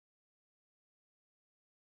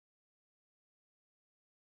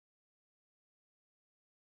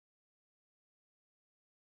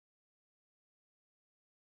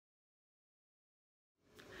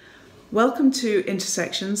Welcome to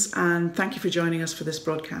Intersections, and thank you for joining us for this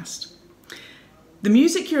broadcast. The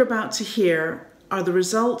music you're about to hear are the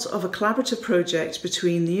result of a collaborative project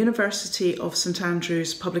between the University of St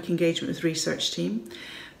Andrews Public Engagement with Research team,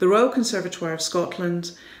 the Royal Conservatoire of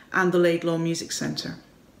Scotland, and the Laidlaw Music Centre.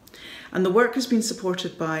 And the work has been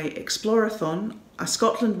supported by Explorathon, a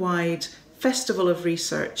Scotland-wide festival of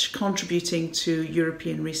research contributing to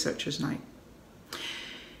European Researchers' Night.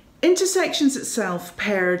 Intersections itself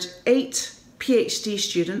paired 8 PhD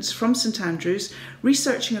students from St Andrews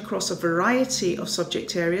researching across a variety of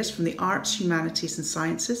subject areas from the arts, humanities and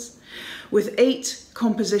sciences, with 8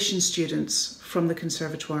 composition students from the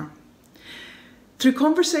Conservatoire. Through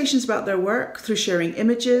conversations about their work, through sharing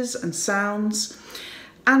images and sounds,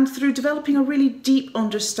 and through developing a really deep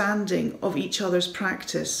understanding of each other's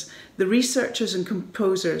practice, the researchers and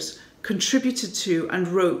composers contributed to and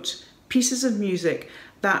wrote pieces of music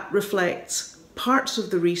that reflects parts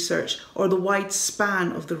of the research or the wide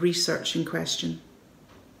span of the research in question.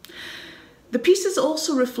 The pieces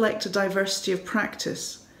also reflect a diversity of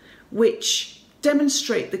practice, which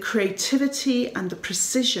demonstrate the creativity and the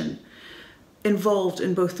precision involved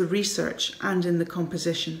in both the research and in the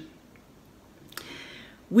composition.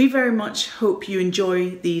 We very much hope you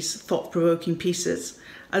enjoy these thought-provoking pieces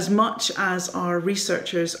as much as our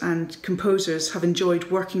researchers and composers have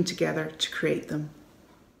enjoyed working together to create them.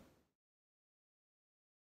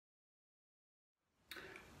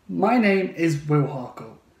 My name is Will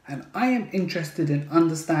Harcourt, and I am interested in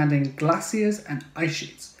understanding glaciers and ice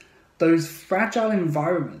sheets, those fragile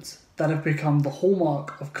environments that have become the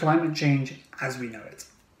hallmark of climate change as we know it.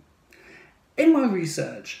 In my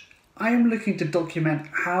research, I am looking to document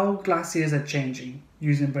how glaciers are changing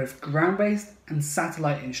using both ground-based and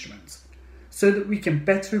satellite instruments, so that we can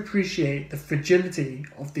better appreciate the fragility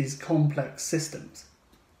of these complex systems.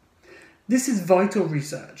 This is vital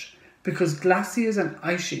research because glaciers and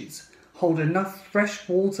ice sheets hold enough fresh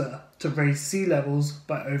water to raise sea levels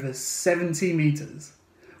by over 70 metres,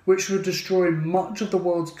 which would destroy much of the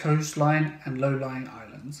world's coastline and low-lying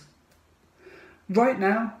islands. Right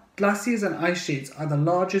now, glaciers and ice sheets are the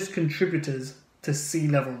largest contributors to sea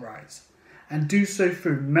level rise, and do so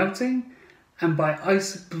through melting and by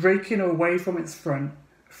ice breaking away from its front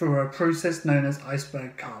through a process known as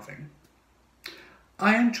iceberg carving.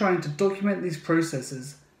 I am trying to document these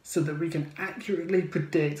processes so that we can accurately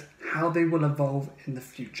predict how they will evolve in the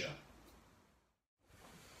future.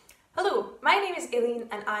 Hello, my name is Aileen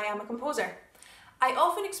and I am a composer. I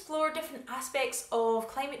often explore different aspects of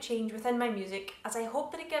climate change within my music, as I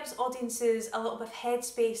hope that it gives audiences a little bit of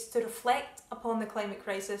headspace to reflect upon the climate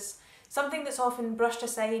crisis, something that's often brushed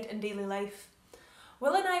aside in daily life.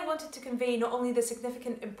 Will and I wanted to convey not only the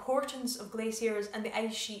significant importance of glaciers and the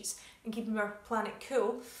ice sheets in keeping our planet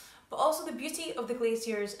cool, but also the beauty of the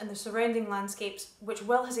glaciers and the surrounding landscapes, which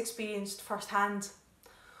Will has experienced firsthand.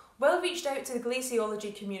 Will reached out to the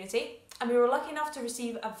glaciology community, and we were lucky enough to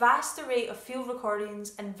receive a vast array of field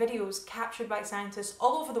recordings and videos captured by scientists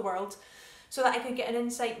all over the world, so that I could get an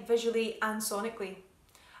insight visually and sonically.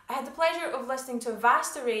 I had the pleasure of listening to a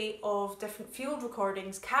vast array of different field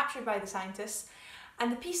recordings captured by the scientists,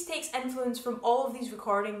 and the piece takes influence from all of these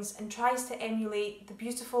recordings and tries to emulate the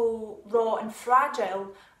beautiful, raw and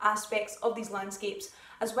fragile aspects of these landscapes,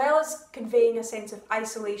 as well as conveying a sense of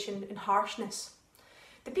isolation and harshness.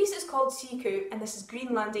 The piece is called Siku, and this is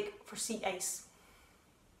Greenlandic for sea ice.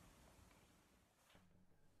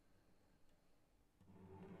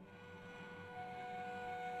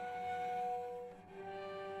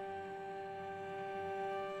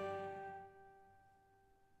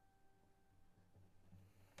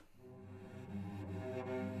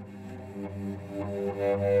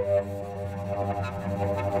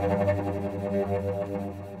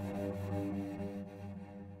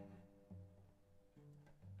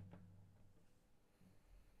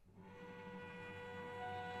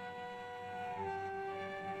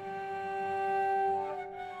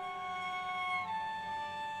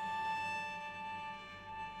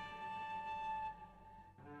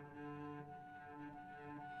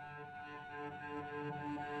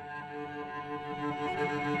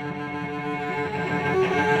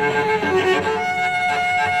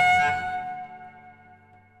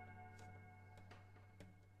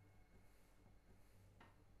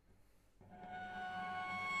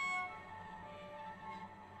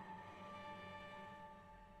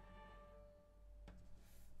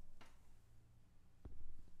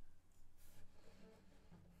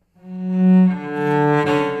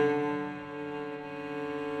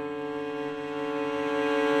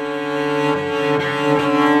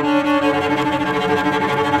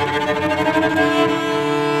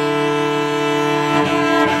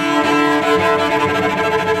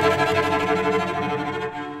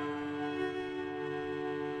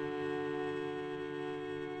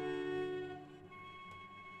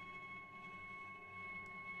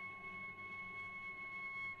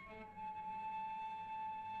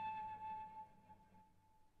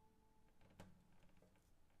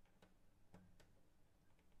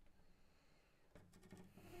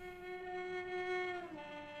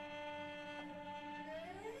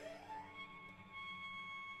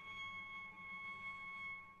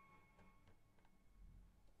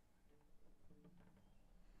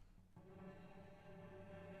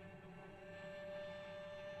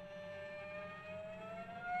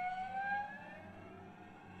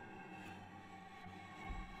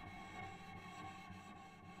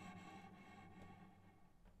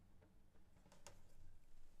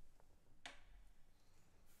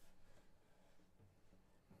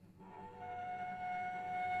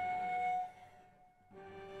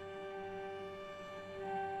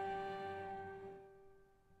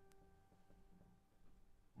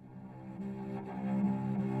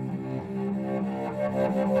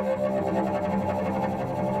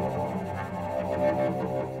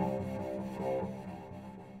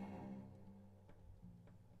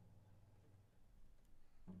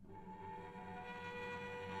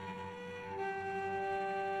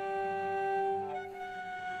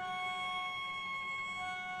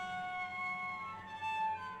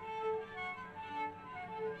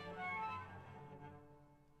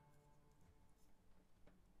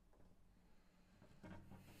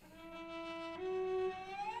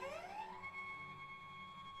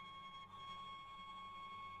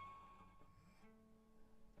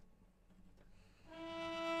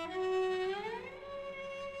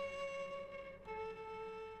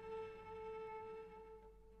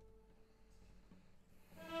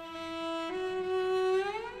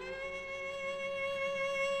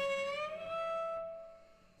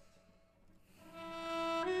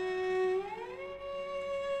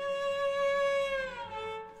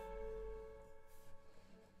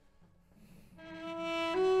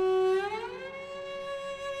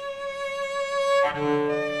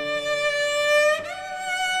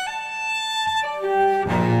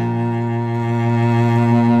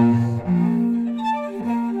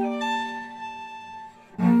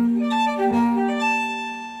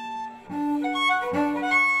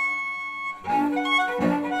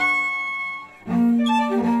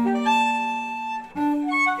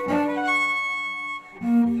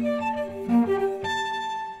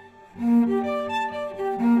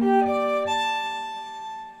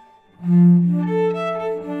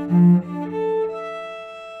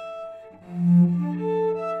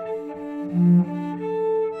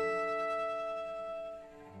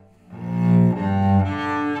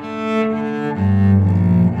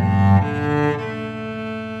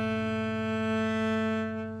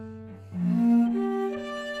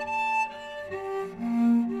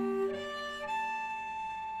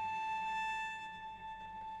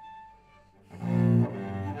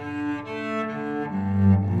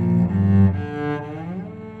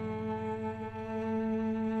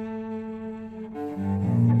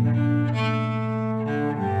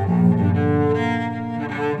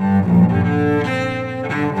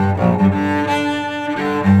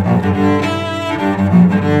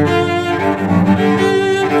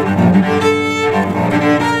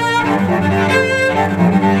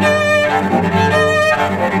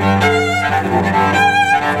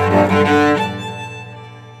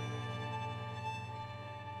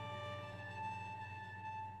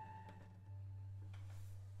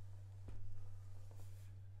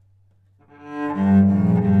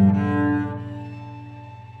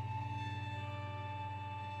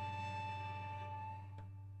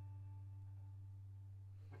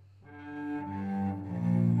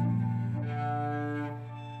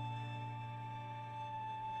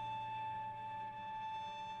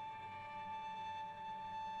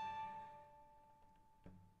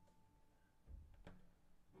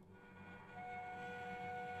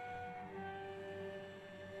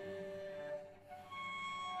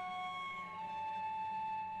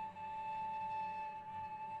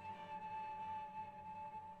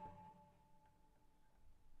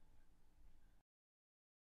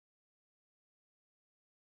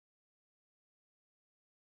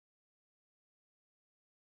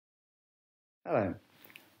 Hello,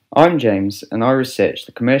 I'm James and I researched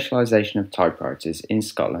the commercialisation of typewriters in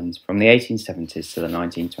Scotland from the 1870s to the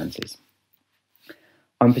 1920s.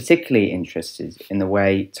 I'm particularly interested in the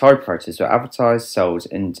way typewriters were advertised, sold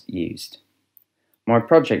and used. My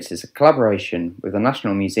project is a collaboration with the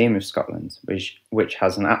National Museum of Scotland, which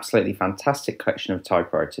has an absolutely fantastic collection of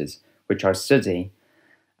typewriters, which I study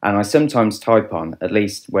and I sometimes type on, at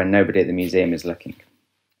least when nobody at the museum is looking.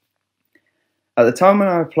 At the time when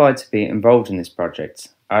I applied to be involved in this project,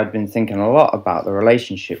 I had been thinking a lot about the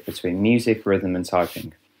relationship between music, rhythm and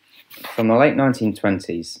typing. From the late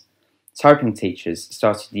 1920s, typing teachers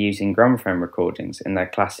started using gramophone recordings in their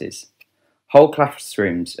classes. Whole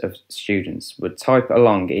classrooms of students would type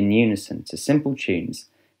along in unison to simple tunes,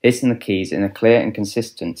 hitting the keys in a clear and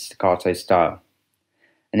consistent staccato style.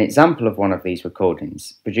 An example of one of these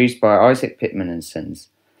recordings, produced by Isaac Pitman and Sons,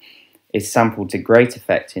 is sampled to great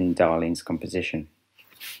effect in Darlene's composition.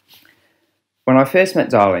 When I first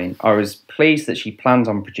met Darlene, I was pleased that she planned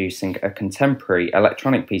on producing a contemporary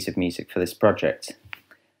electronic piece of music for this project.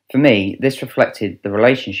 For me, this reflected the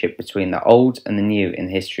relationship between the old and the new in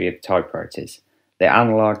the history of typewriters, the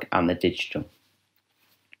analogue and the digital.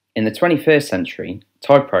 In the 21st century,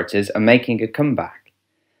 typewriters are making a comeback.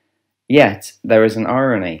 Yet, there is an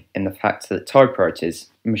irony in the fact that typewriters,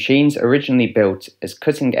 machines originally built as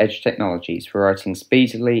cutting-edge technologies for writing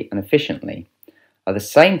speedily and efficiently, are the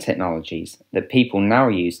same technologies that people now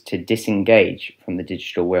use to disengage from the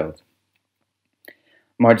digital world.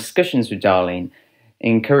 My discussions with Darlene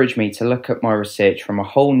encouraged me to look at my research from a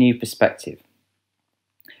whole new perspective.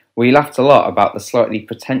 We laughed a lot about the slightly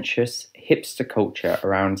pretentious hipster culture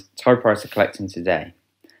around typewriter collecting today.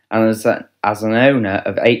 And as an owner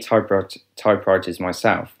of 8 typewriters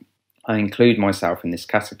myself, I include myself in this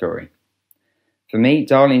category. For me,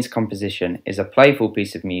 Darlene's composition is a playful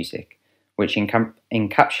piece of music which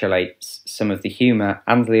encapsulates some of the humour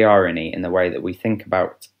and the irony in the way that we think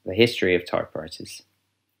about the history of typewriters.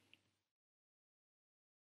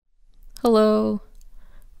 Hello,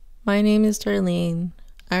 my name is Darlene.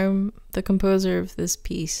 I'm the composer of this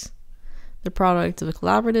piece, the product of a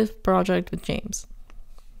collaborative project with James.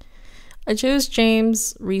 I chose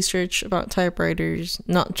James' research about typewriters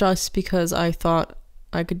not just because I thought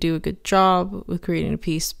I could do a good job with creating a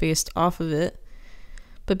piece based off of it,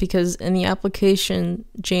 but because in the application,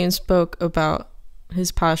 James spoke about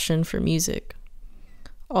his passion for music.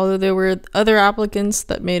 Although there were other applicants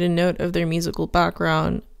that made a note of their musical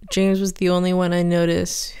background, James was the only one I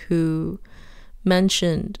noticed who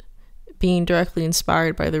mentioned being directly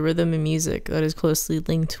inspired by the rhythm and music that is closely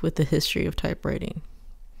linked with the history of typewriting.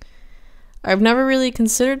 I've never really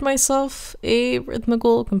considered myself a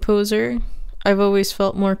rhythmical composer. I've always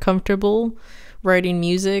felt more comfortable writing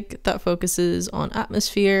music that focuses on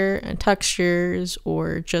atmosphere and textures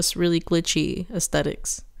or just really glitchy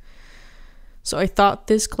aesthetics. So I thought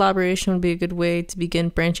this collaboration would be a good way to begin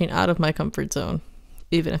branching out of my comfort zone,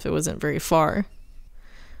 even if it wasn't very far.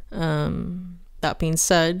 That being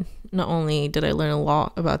said, not only did I learn a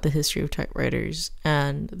lot about the history of typewriters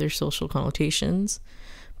and their social connotations,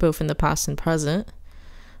 both in the past and present,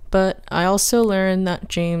 but I also learned that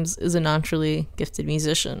James is a naturally gifted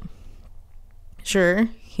musician. Sure,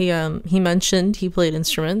 he mentioned he played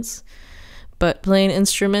instruments, but playing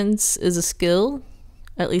instruments is a skill,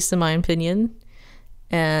 at least in my opinion,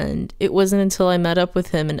 and it wasn't until I met up with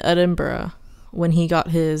him in Edinburgh when he got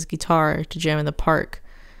his guitar to jam in the park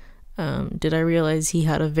did I realize he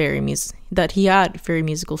had very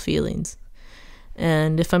musical feelings.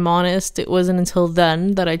 And if I'm honest, it wasn't until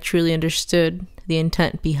then that I truly understood the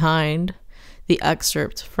intent behind the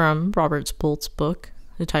excerpt from Robert Bolt's book,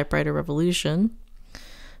 The Typewriter Revolution,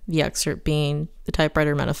 the excerpt being the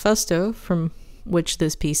Typewriter Manifesto, from which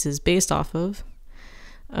this piece is based off of.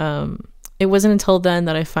 It wasn't until then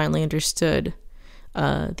that I finally understood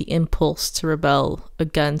the impulse to rebel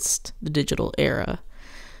against the digital era.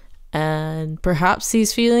 And perhaps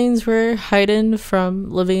these feelings were heightened from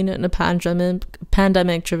living in a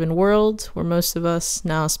pandemic-driven world where most of us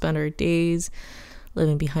now spend our days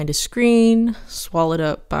living behind a screen, swallowed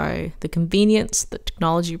up by the convenience that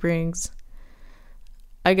technology brings.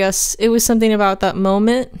 I guess it was something about that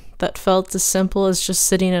moment that felt as simple as just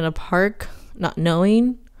sitting in a park, not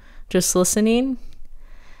knowing, just listening,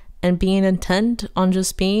 and being intent on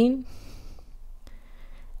just being.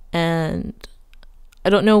 And I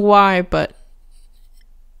don't know why, but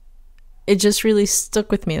it just really stuck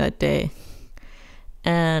with me that day.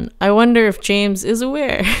 And I wonder if James is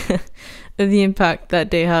aware of the impact that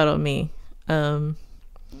day had on me.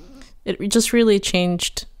 It just really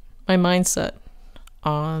changed my mindset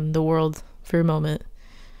on the world for a moment.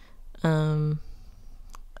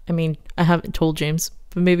 I I mean, I haven't told James,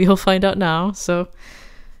 but maybe he'll find out now. So,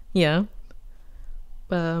 yeah.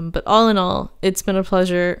 But all in all, it's been a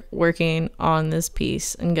pleasure working on this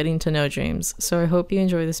piece and getting to know James. So I hope you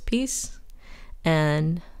enjoy this piece.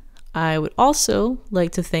 And I would also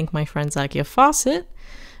like to thank my friend Zakia Fawcett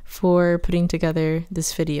for putting together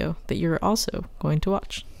this video that you're also going to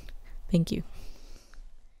watch. Thank you.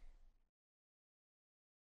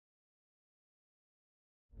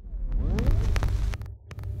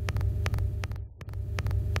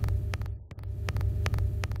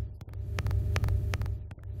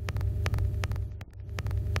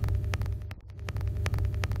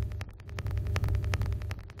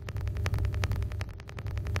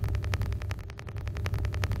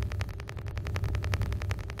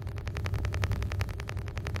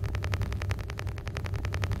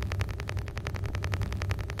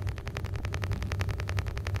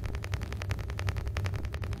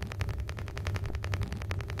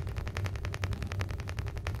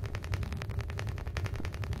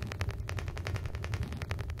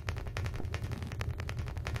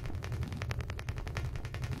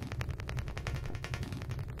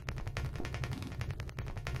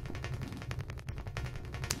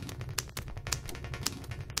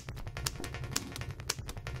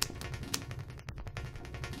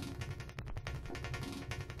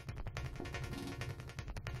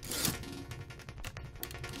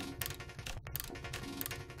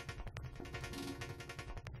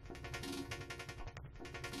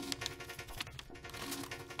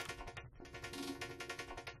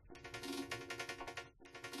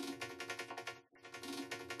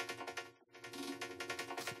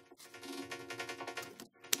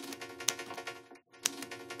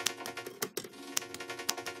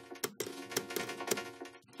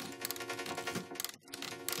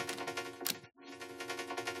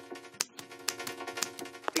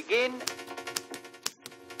 Begin.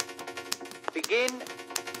 Begin.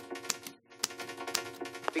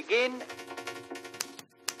 Begin.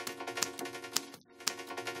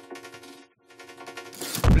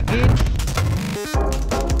 Begin.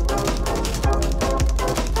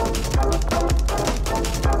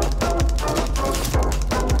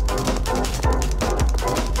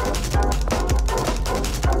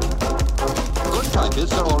 Good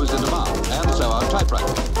typists are always in demand, and so are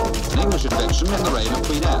typewriters. An English invention in the reign of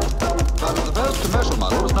Queen Anne. But the first commercial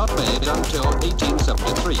model was not made until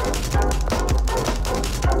 1873.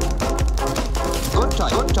 Good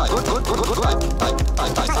type. And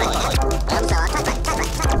so are type.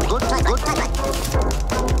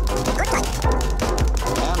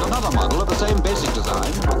 And another model of the same basic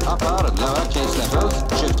design, with upper and lower case letters,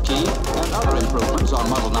 shift key, and other improvements on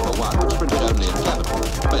model number 1, which printed only in capital.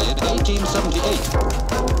 Made in 1878.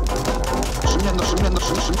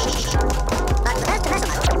 But the first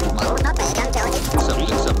commercial model was not made until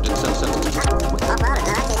 1877.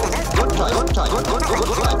 Good type.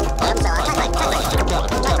 And so are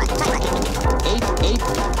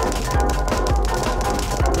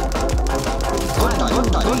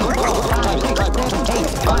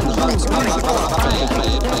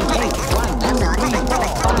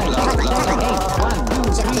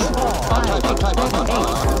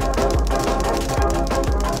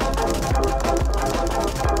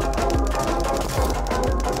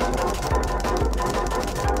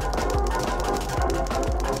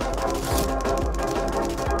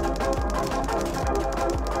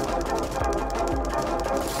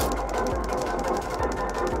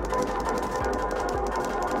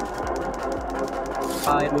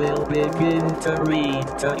I will begin to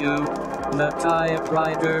read to you the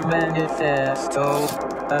Typewriter Manifesto,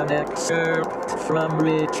 an excerpt from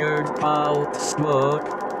Richard Poult's book,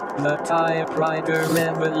 The Typewriter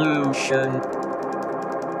Revolution.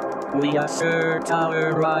 We assert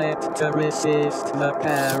our right to resist the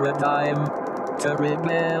paradigm, to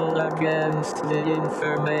rebel against the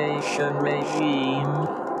information regime,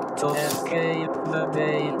 to escape the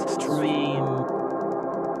date stream.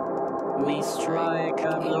 We strike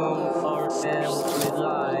a blow for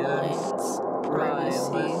self-reliance,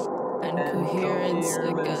 privacy, and coherence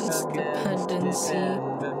against dependency,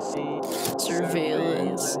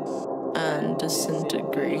 surveillance, and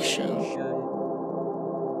disintegration.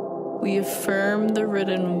 We affirm the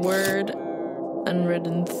written word and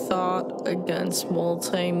written thought against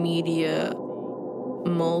multimedia,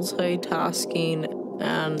 multitasking,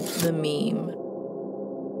 and the meme.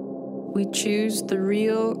 We choose the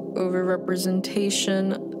real over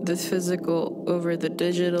representation, the physical over the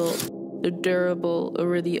digital, the durable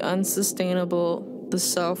over the unsustainable, the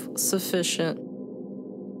self-sufficient.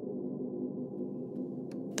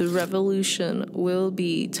 The revolution will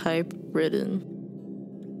be typewritten.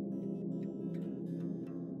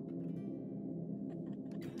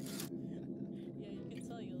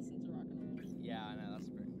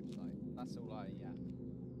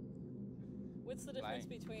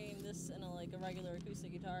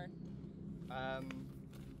 guitar?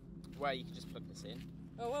 Well, you can just plug this in.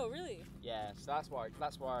 Oh, really? Yeah, so that's why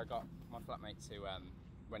I got my flatmate to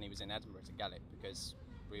when he was in Edinburgh to get it, because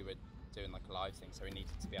we were doing like a live thing, so he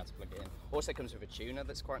needed to be able to plug it in. Also comes with a tuner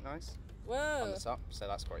that's quite nice. Whoa. On the top, so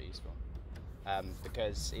that's quite useful.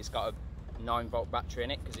 Because it's got a 9-volt battery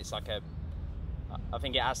in it, because it's like I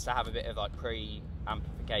think it has to have a bit of like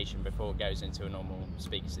pre-amplification before it goes into a normal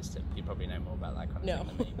speaker system. You probably know more about that kind of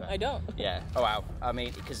thing than me. But I don't. Yeah. Oh wow. I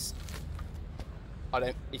mean, because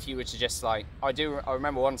if you were to just like, I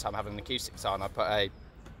remember one time having an acoustic guitar and I put a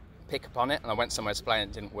pickup on it and I went somewhere to play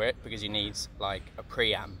and it didn't work, because you need like a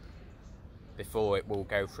preamp before it will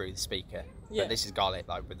go through the speaker. Yeah. But this has got it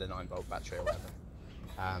like with the 9-volt battery or whatever.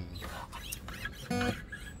 I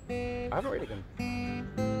haven't really been.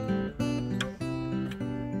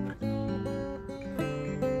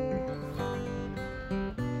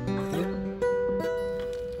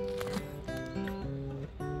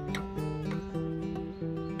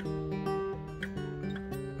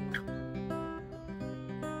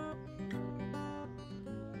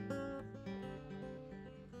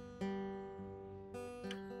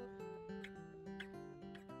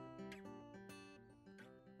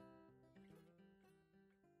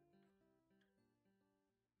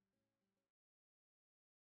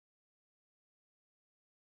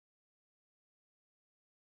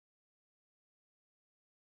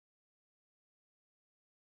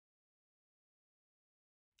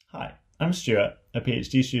 Hi, I'm Stuart, a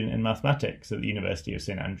PhD student in mathematics at the University of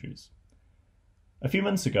St Andrews. A few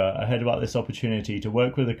months ago, I heard about this opportunity to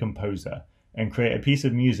work with a composer and create a piece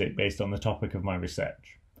of music based on the topic of my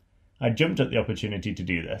research. I jumped at the opportunity to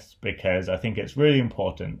do this because I think it's really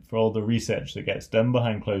important for all the research that gets done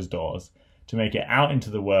behind closed doors to make it out into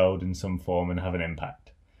the world in some form and have an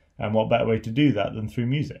impact. And what better way to do that than through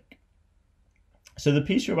music? So the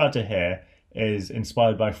piece you're about to hear is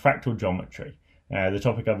inspired by fractal geometry, the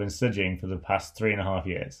topic I've been studying for the past 3.5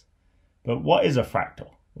 years. But what is a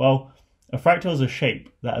fractal? Well, a fractal is a shape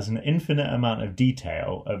that has an infinite amount of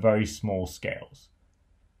detail at very small scales.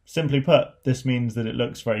 Simply put, this means that it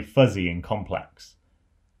looks very fuzzy and complex.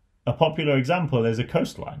 A popular example is a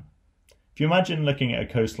coastline. If you imagine looking at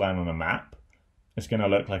a coastline on a map, it's going to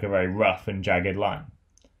look like a very rough and jagged line.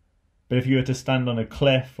 But if you were to stand on a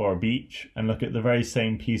cliff or a beach and look at the very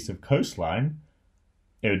same piece of coastline,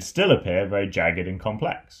 it would still appear very jagged and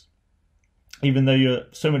complex, even though you're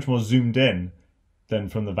so much more zoomed in than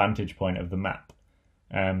from the vantage point of the map.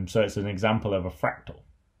 So it's an example of a fractal.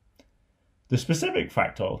 The specific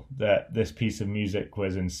fractal that this piece of music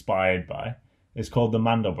was inspired by is called the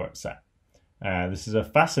Mandelbrot set. This is a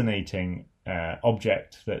fascinating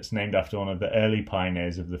object that's named after one of the early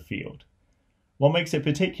pioneers of the field. What makes it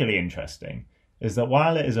particularly interesting is that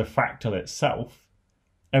while it is a fractal itself,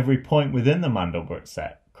 every point within the Mandelbrot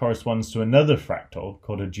set corresponds to another fractal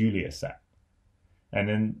called a Julia set. And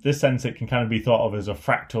in this sense, it can kind of be thought of as a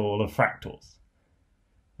fractal of fractals.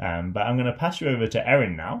 But I'm going to pass you over to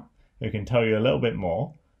Erin now, who can tell you a little bit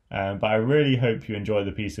more. But I really hope you enjoy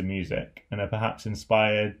the piece of music and are perhaps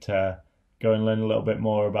inspired to go and learn a little bit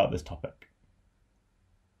more about this topic.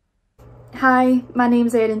 Hi, my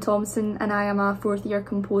name's Erin Thomson and I am a 4th-year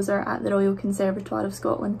composer at the Royal Conservatoire of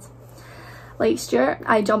Scotland. Like Stuart,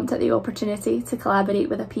 I jumped at the opportunity to collaborate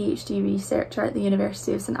with a PhD researcher at the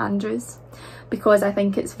University of St Andrews because I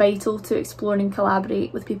think it's vital to explore and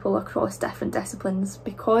collaborate with people across different disciplines.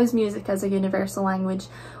 Because music is a universal language,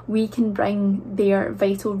 we can bring their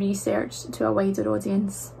vital research to a wider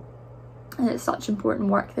audience. And it's such important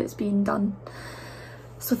work that's being done.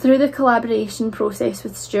 So through the collaboration process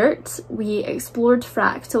with Stuart, we explored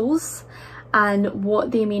fractals and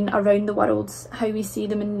what they mean around the world, how we see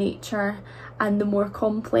them in nature, and the more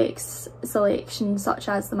complex selections such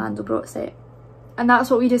as the Mandelbrot set. And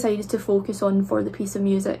that's what we decided to focus on for the piece of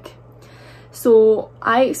music. So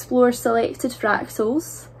I explore selected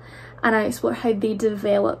fractals and I explore how they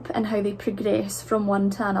develop and how they progress from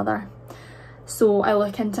one to another. So I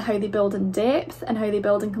look into how they build in depth and how they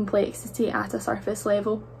build in complexity at a surface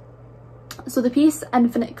level. So the piece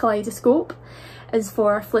Infinite Kaleidoscope is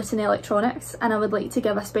for flute and electronics, and I would like to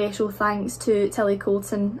give a special thanks to Tilly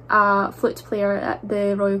Colton, a flute player at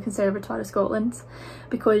the Royal Conservatoire of Scotland,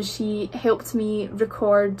 because she helped me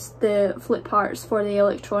record the flute parts for the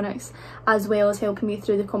electronics as well as helping me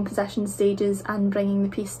through the composition stages and bringing the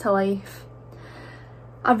piece to life.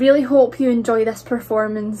 I really hope you enjoy this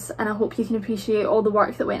performance and I hope you can appreciate all the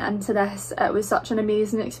work that went into this. It was such an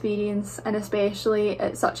amazing experience, and especially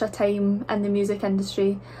at such a time in the music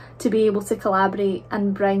industry to be able to collaborate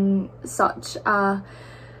and bring such a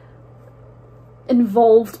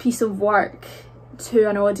involved piece of work to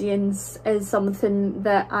an audience is something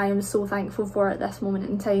that I am so thankful for at this moment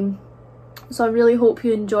in time. So I really hope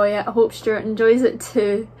you enjoy it. I hope Stuart enjoys it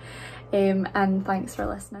too, and thanks for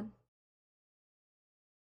listening.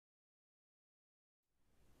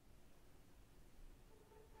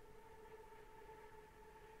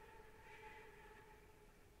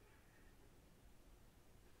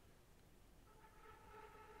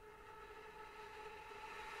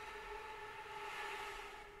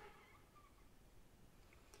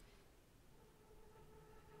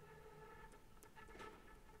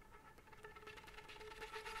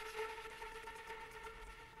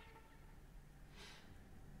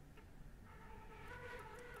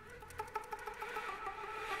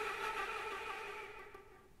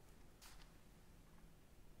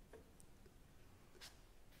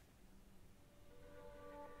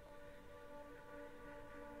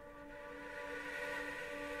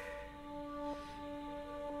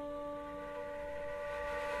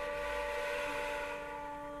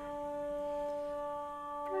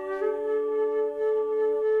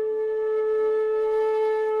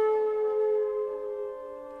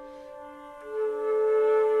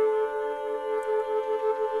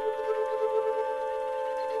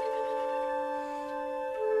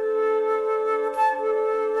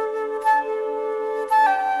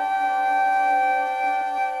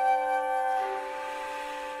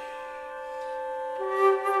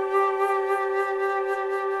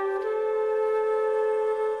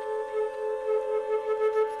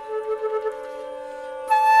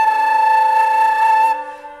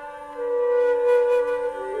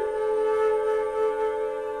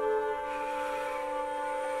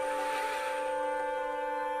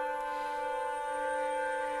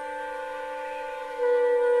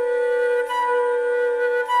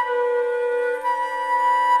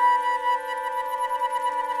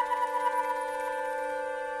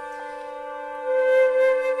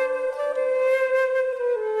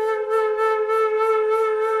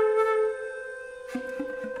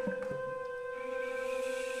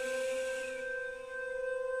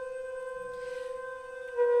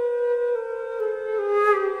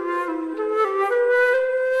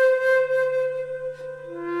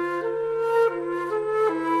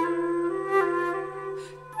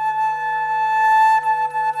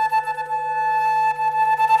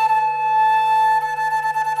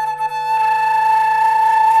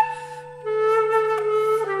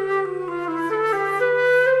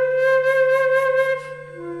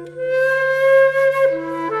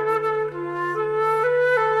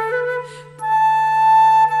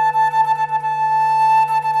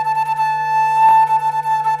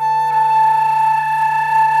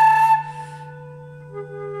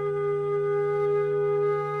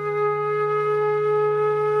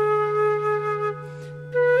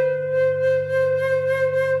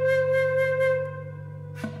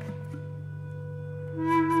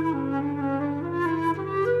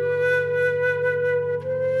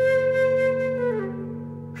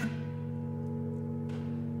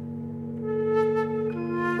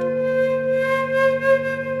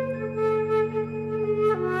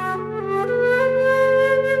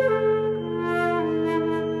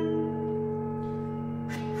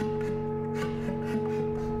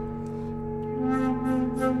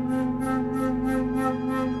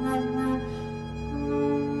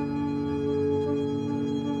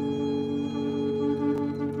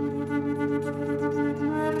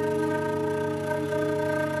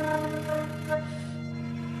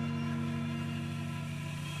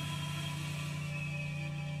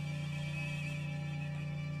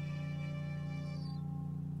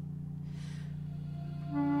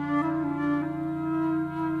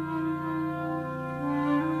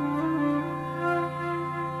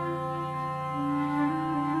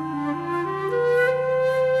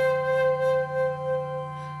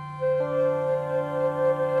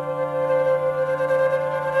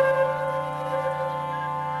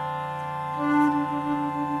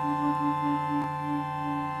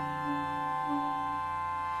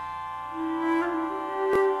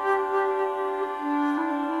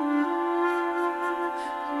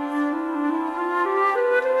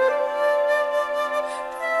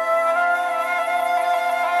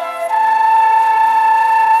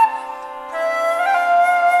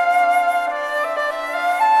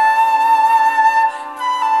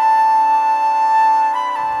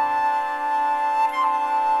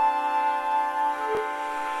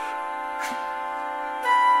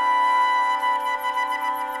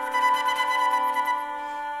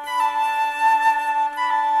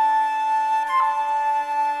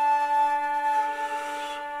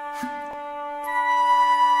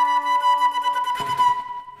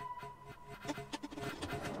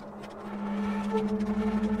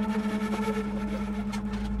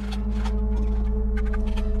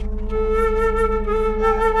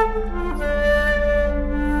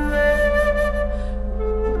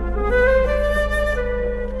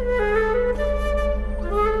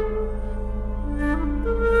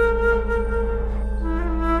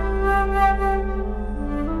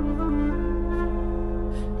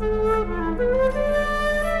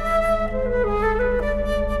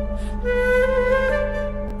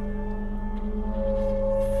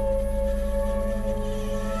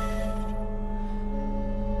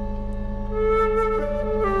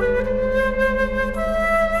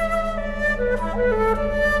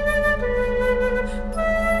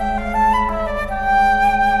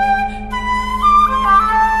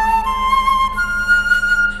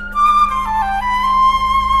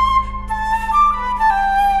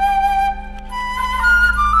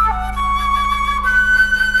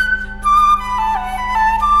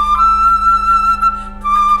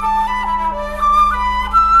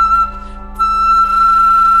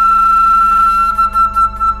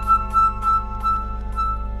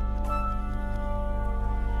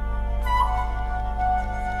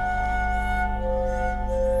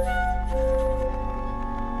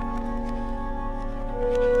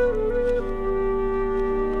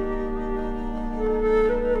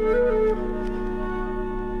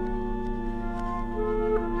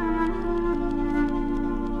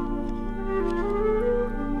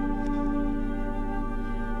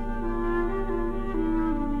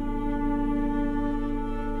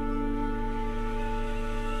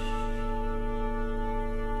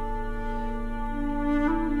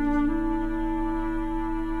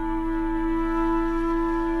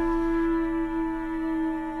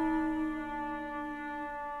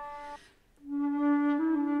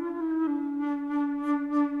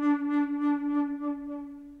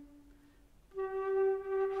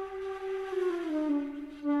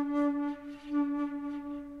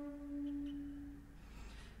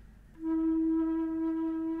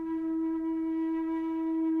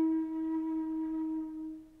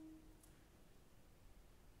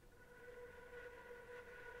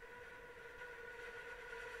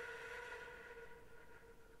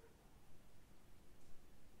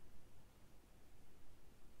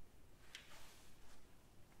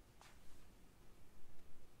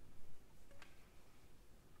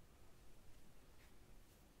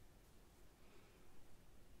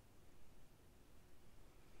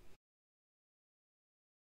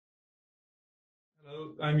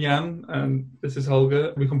 Hello, I'm Jan, and this is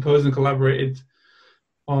Holger. We composed and collaborated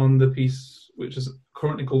on the piece, which is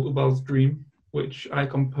currently called Ubald's Dream, which I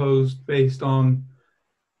composed based on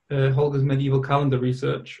Holger's medieval calendar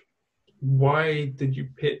research. Why did you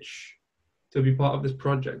pitch to be part of this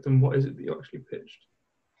project, and what is it that you actually pitched?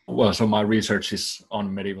 Well, so my research is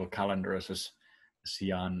on medieval calendars, as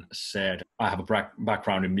Jan said. I have a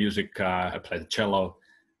background in music. I play the cello,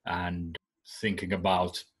 and thinking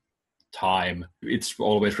about time, it's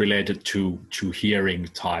always related to hearing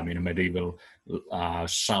time in a medieval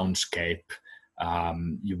soundscape.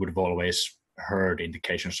 You would have always heard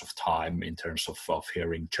indications of time in terms of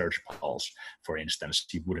hearing church bells, for instance.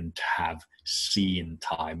 You wouldn't have seen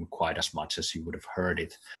time quite as much as you would have heard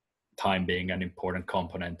it. Time being an important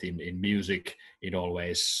component in music, it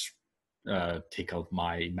always tickled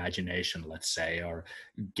my imagination, let's say, or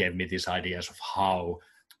gave me these ideas of how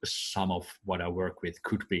some of what I work with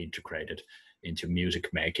could be integrated into music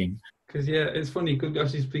making. Because yeah, it's funny, you could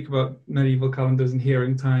actually speak about medieval calendars and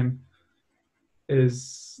hearing time,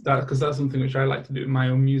 is that because that's something which I like to do in my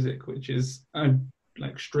own music, which is I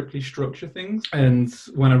like strictly structure things. And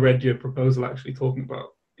when I read your proposal actually talking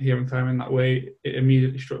about hearing time in that way, it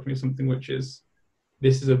immediately struck me as something which is,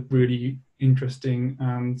 this is a really interesting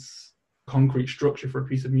and concrete structure for a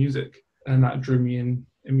piece of music, and that drew me in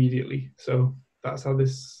immediately. So that's how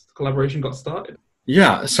this collaboration got started.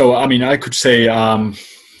 Yeah, so I mean, I could say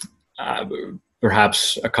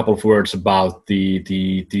perhaps a couple of words about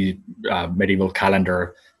the medieval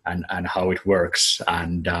calendar and how it works,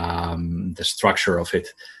 and the structure of it.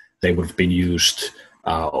 They would have been used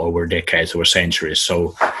over decades, over centuries.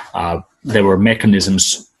 So there were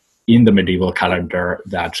mechanisms in the medieval calendar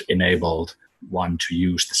that enabled one to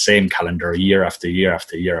use the same calendar year after year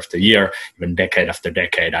after year after year, even decade after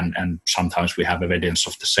decade, and sometimes we have evidence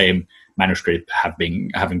of the same manuscript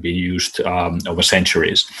having been used over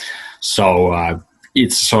centuries. So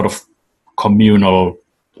it's sort of communal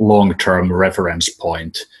long-term reference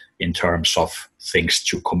point in terms of things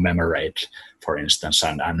to commemorate, for instance,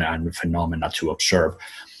 and phenomena to observe.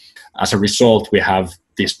 As a result, we have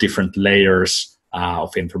these different layers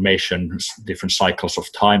of information, different cycles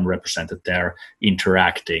of time represented there,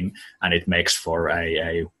 interacting, and it makes for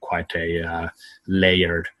quite a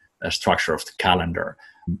layered structure of the calendar.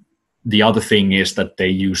 The other thing is that they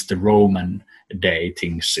use the Roman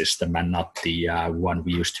dating system and not the one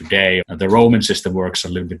we use today. The Roman system works a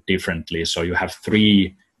little bit differently. So you have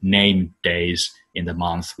 3 named days in the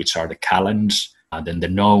month, which are the calends, then the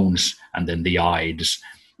nones, and then the ides.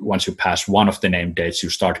 Once you pass one of the named dates, you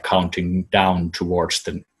start counting down towards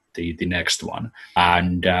the next one.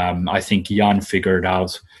 And I think Jan figured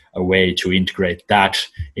out a way to integrate that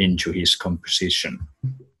into his composition.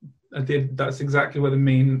 I did. That's exactly where the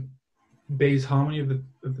main bass harmony of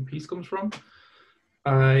the piece comes from.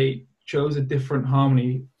 I chose a different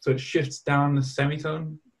harmony, so it shifts down the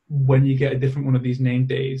semitone when you get a different one of these named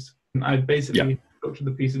days. And I basically structured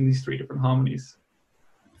the piece in these 3 different harmonies.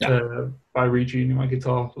 By retuning my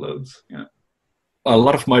guitar loads. Yeah. A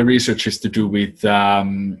lot of my research is to do with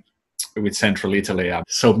central Italy.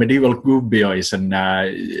 So medieval Gubbio is an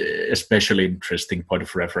especially interesting point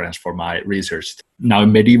of reference for my research. Now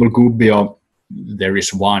in medieval Gubbio, there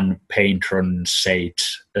is one patron saint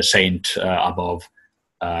above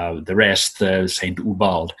the rest, Saint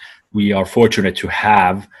Ubald. We are fortunate to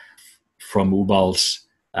have from Ubald's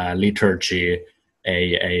liturgy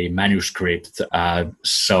a manuscript,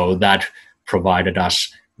 so that provided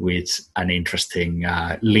us with an interesting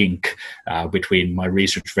link between my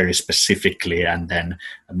research very specifically and then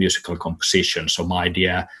a musical composition. So my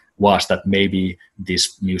idea was that maybe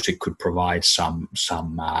this music could provide some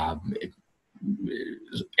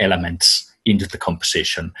elements into the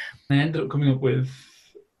composition. I ended up coming up with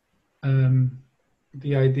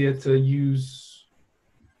the idea to use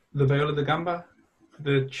the viola da gamba,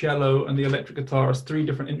 the cello, and the electric guitar as 3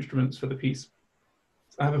 different instruments for the piece.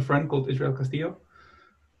 I have a friend called Israel Castillo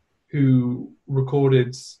who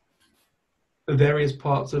recorded various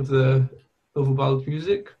parts of Ubald's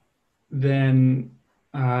music. Then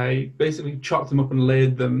I basically chopped them up and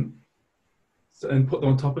layered them and put them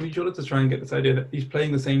on top of each other to try and get this idea that he's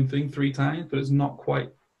playing the same thing 3 times, but it's not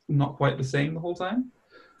quite the same the whole time.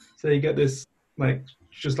 So you get this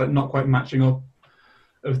just not quite matching up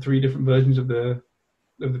of 3 different versions of the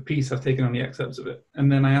piece. I've taken on the excerpts of it,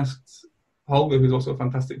 and then I asked Holger, who's also a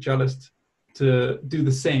fantastic cellist, to do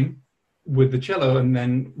the same with the cello, and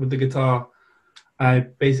then with the guitar I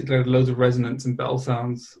basically had loads of resonance and bell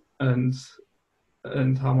sounds and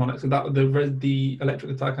harmonics, and that the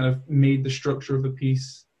electric guitar kind of made the structure of the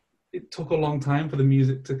piece. It took a long time for the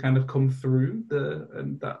music to kind of come through,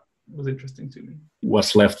 and was interesting to me.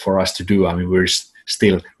 What's left for us to do? I mean,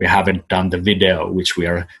 we haven't done the video, which we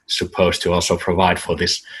are supposed to also provide for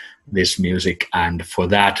this music, and for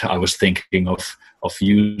that I was thinking of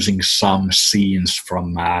using some scenes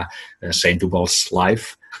from Saint Ubal's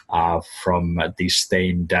life, from the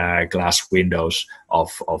stained glass windows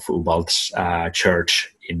of Ubal's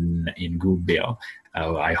church in Gubbio.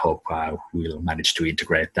 I hope we'll manage to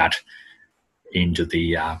integrate that into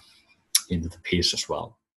the piece as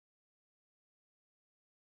well.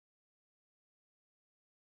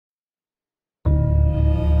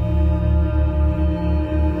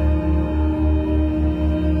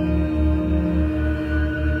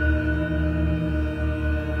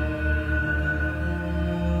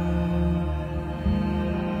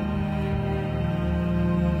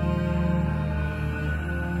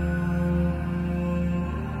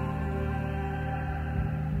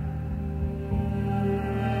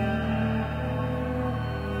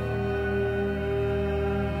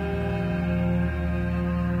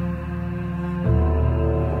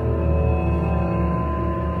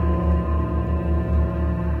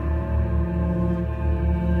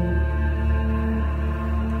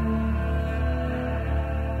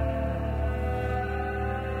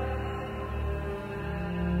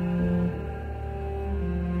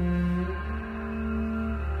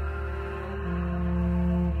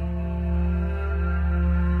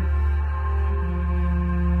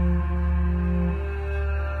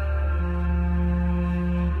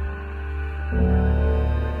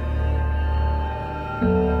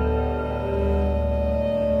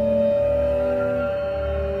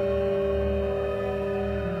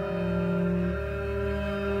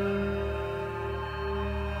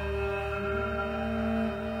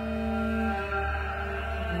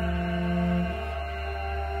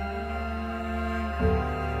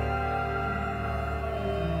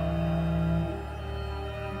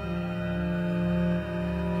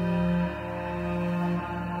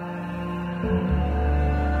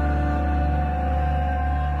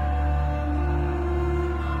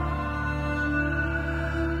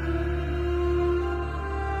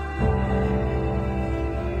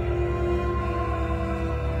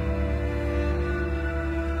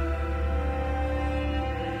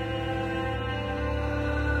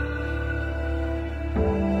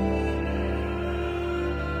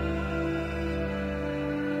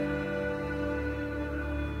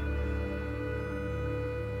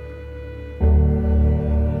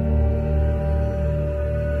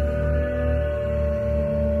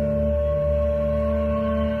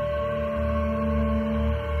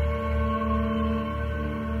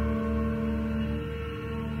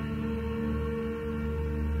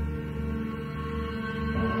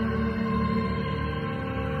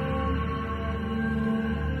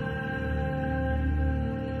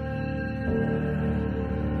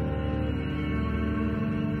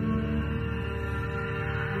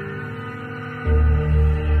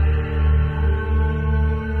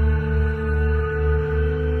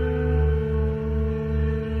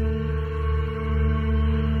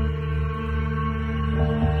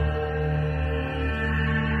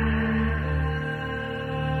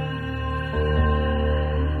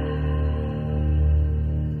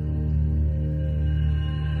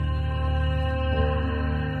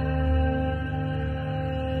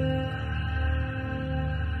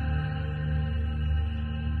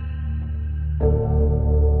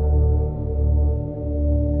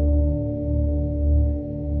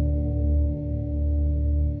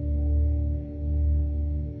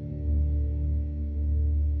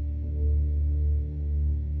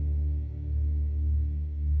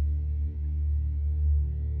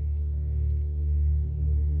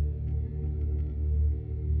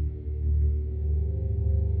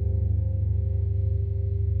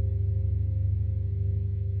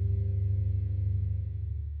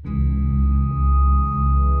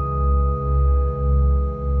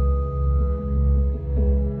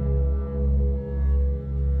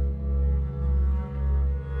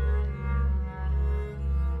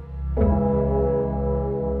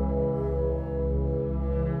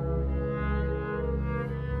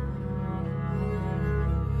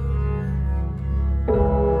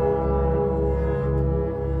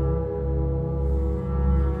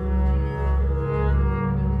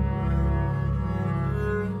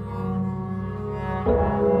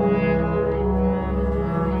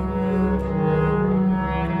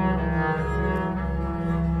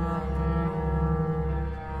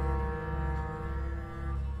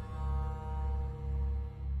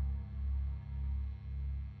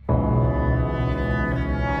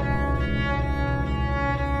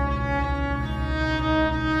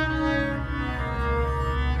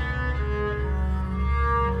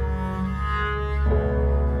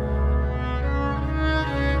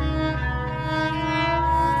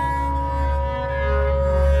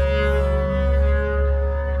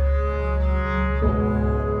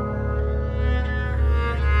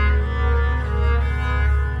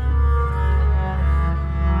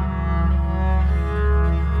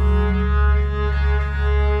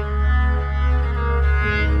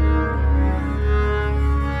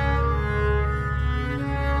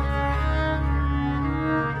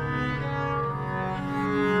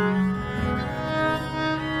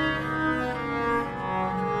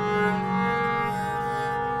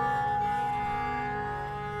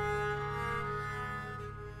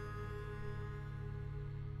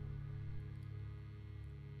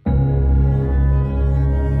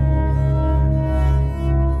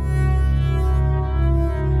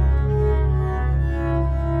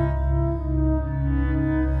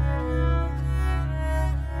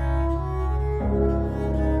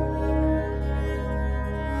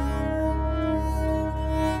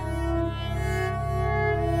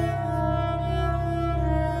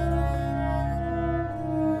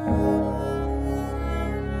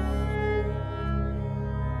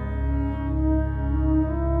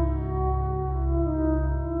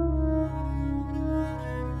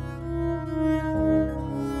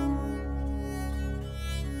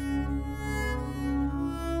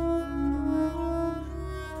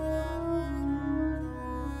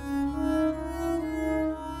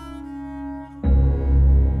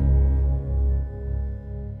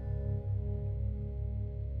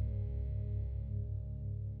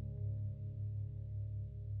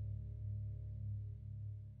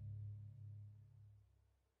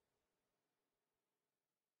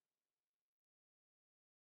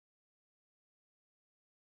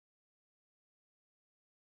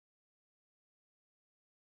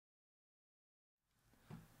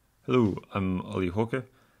 Hello, I'm Ollie Hawker.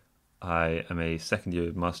 I am a second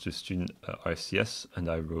year master's student at RCS, and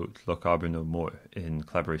I wrote Loch Aber No More in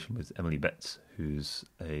collaboration with Emily Betts, who's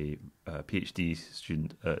a PhD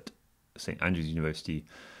student at St Andrews University,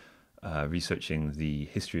 researching the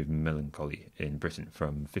history of melancholy in Britain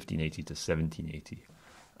from 1580 to 1780.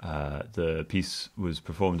 The piece was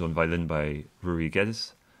performed on violin by Rory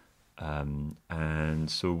Geddes. And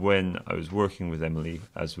so when I was working with Emily,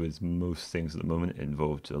 as with most things at the moment, it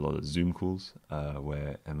involved a lot of Zoom calls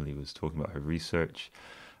where Emily was talking about her research.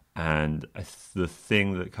 And the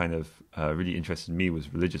thing that kind of really interested me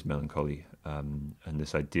was religious melancholy, and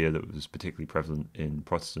this idea that was particularly prevalent in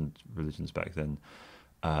Protestant religions back then,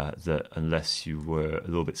 that unless you were a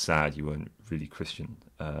little bit sad, you weren't really Christian.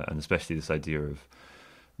 And especially this idea of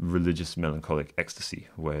religious melancholic ecstasy,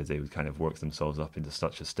 where they would kind of work themselves up into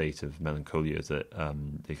such a state of melancholia that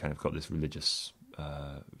they kind of got this religious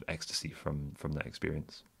ecstasy from that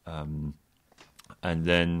experience. And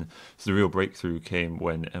then so the real breakthrough came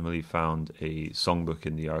when Emily found a songbook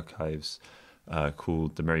in the archives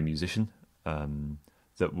called The Merry Musician,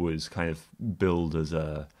 that was kind of billed as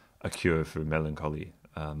a cure for melancholy.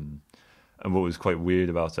 And what was quite weird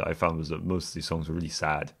about it, I found, was that most of these songs were really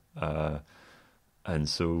sad. And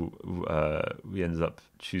so we ended up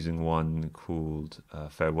choosing one called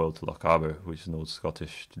Farewell to Loch Aber, which is an old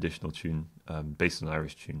Scottish traditional tune based on an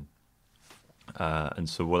Irish tune. And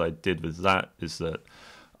so what I did with that is that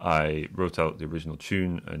I wrote out the original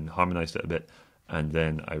tune and harmonised it a bit, and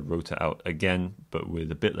then I wrote it out again, but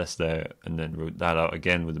with a bit less there, and then wrote that out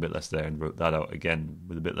again with a bit less there, and wrote that out again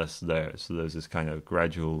with a bit less there. So there's this kind of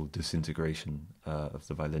gradual disintegration of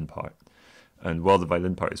the violin part. And while the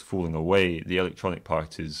violin part is falling away, the electronic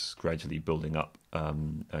part is gradually building up.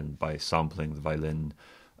 And by sampling the violin,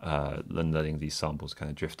 and letting these samples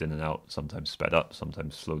kind of drift in and out, sometimes sped up,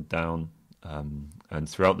 sometimes slowed down. And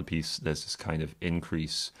throughout the piece, there's this kind of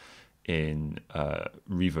increase in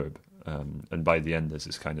reverb. And by the end, there's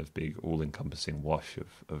this kind of big all-encompassing wash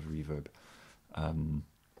of reverb. And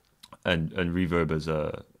reverb as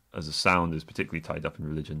a sound is particularly tied up in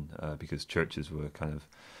religion, because churches were kind of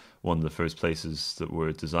one of the first places that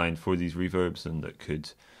were designed for these reverbs, and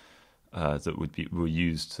were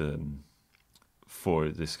used for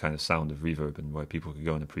this kind of sound of reverb, and where people could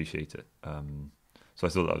go and appreciate it. So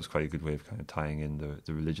I thought that was quite a good way of kind of tying in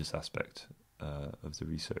the religious aspect of the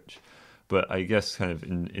research. But I guess kind of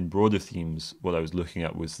in broader themes, what I was looking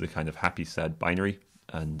at was the kind of happy sad binary,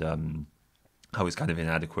 and how it's kind of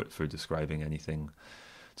inadequate for describing anything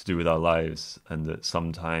to do with our lives, and that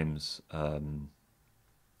sometimes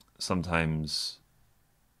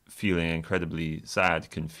feeling incredibly sad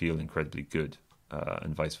can feel incredibly good,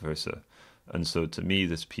 and vice versa. And so to me,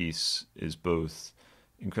 this piece is both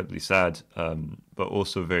incredibly sad, but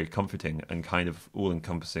also very comforting and kind of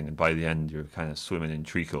all-encompassing. And by the end, you're kind of swimming in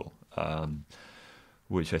treacle,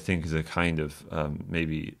 which I think is a kind of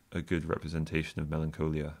maybe a good representation of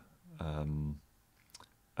melancholia.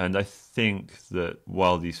 And I think that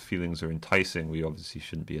while these feelings are enticing, we obviously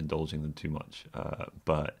shouldn't be indulging them too much,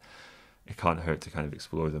 but it can't hurt to kind of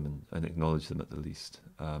explore them and acknowledge them at the least.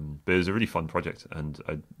 But it was a really fun project, and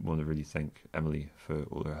I want to really thank Emily for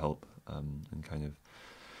all her help, and kind of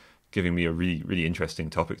giving me a really, really interesting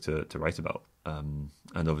topic to write about. And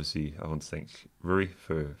obviously I want to thank Rory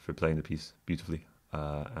for playing the piece beautifully,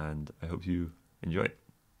 and I hope you enjoy it.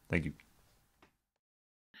 Thank you.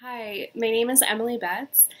 Hi, my name is Emily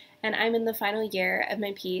Betts, and I'm in the final year of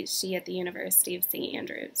my PhD at the University of St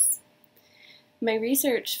Andrews. My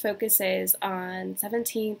research focuses on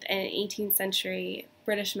 17th and 18th century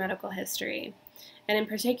British medical history, and in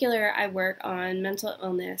particular I work on mental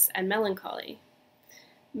illness and melancholy.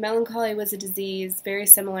 Melancholy was a disease very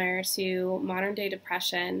similar to modern-day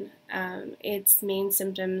depression. Its main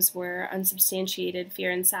symptoms were unsubstantiated fear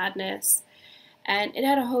and sadness, and it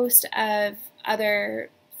had a host of other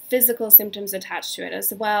physical symptoms attached to it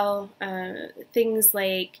as well, things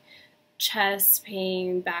like chest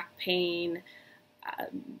pain, back pain,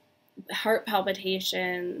 heart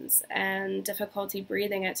palpitations, and difficulty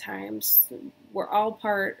breathing at times were all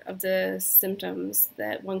part of the symptoms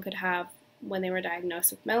that one could have when they were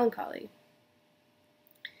diagnosed with melancholy.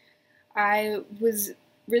 I was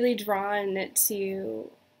really drawn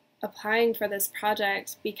to applying for this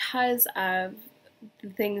project because of the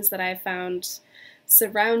things that I found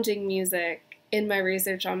surrounding music in my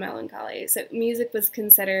research on melancholy. So music was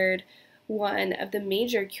considered one of the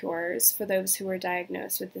major cures for those who were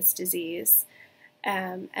diagnosed with this disease.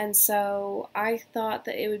 And so I thought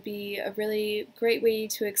that it would be a really great way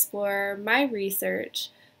to explore my research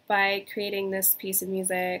by creating this piece of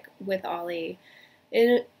music with Ollie.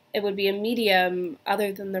 it would be a medium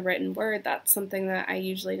other than the written word. That's something that I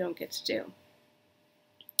usually don't get to do.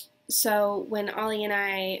 So when Ollie and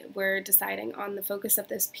I were deciding on the focus of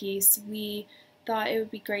this piece, we thought it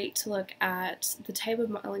would be great to look at the type of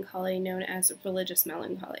melancholy known as religious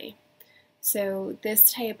melancholy. So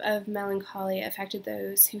this type of melancholy affected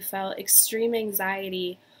those who felt extreme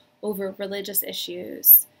anxiety over religious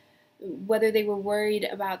issues, whether they were worried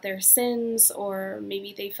about their sins or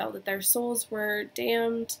maybe they felt that their souls were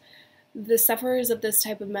damned. The sufferers of this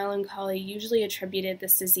type of melancholy usually attributed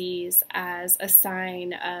this disease as a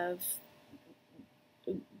sign of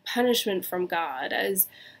punishment from God, as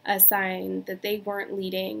a sign that they weren't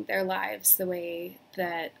leading their lives the way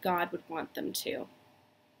that God would want them to.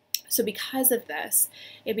 So because of this,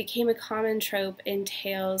 it became a common trope in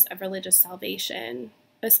tales of religious salvation,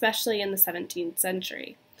 especially in the 17th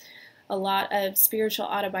century. A lot of spiritual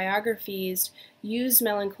autobiographies used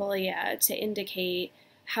melancholia to indicate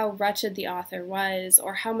how wretched the author was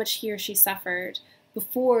or how much he or she suffered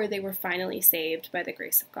before they were finally saved by the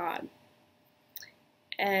grace of God.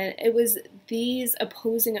 And it was these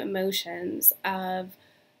opposing emotions of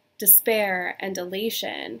despair and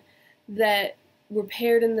elation that were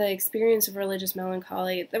paired in the experience of religious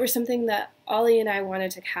melancholy that were something that Ollie and I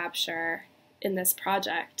wanted to capture in this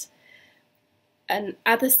project. And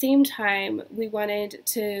at the same time, we wanted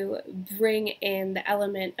to bring in the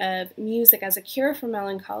element of music as a cure for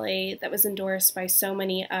melancholy that was endorsed by so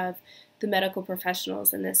many of the medical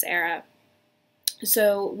professionals in this era.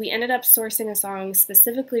 So we ended up sourcing a song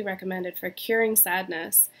specifically recommended for curing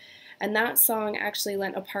sadness, and that song actually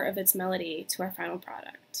lent a part of its melody to our final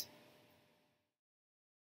product.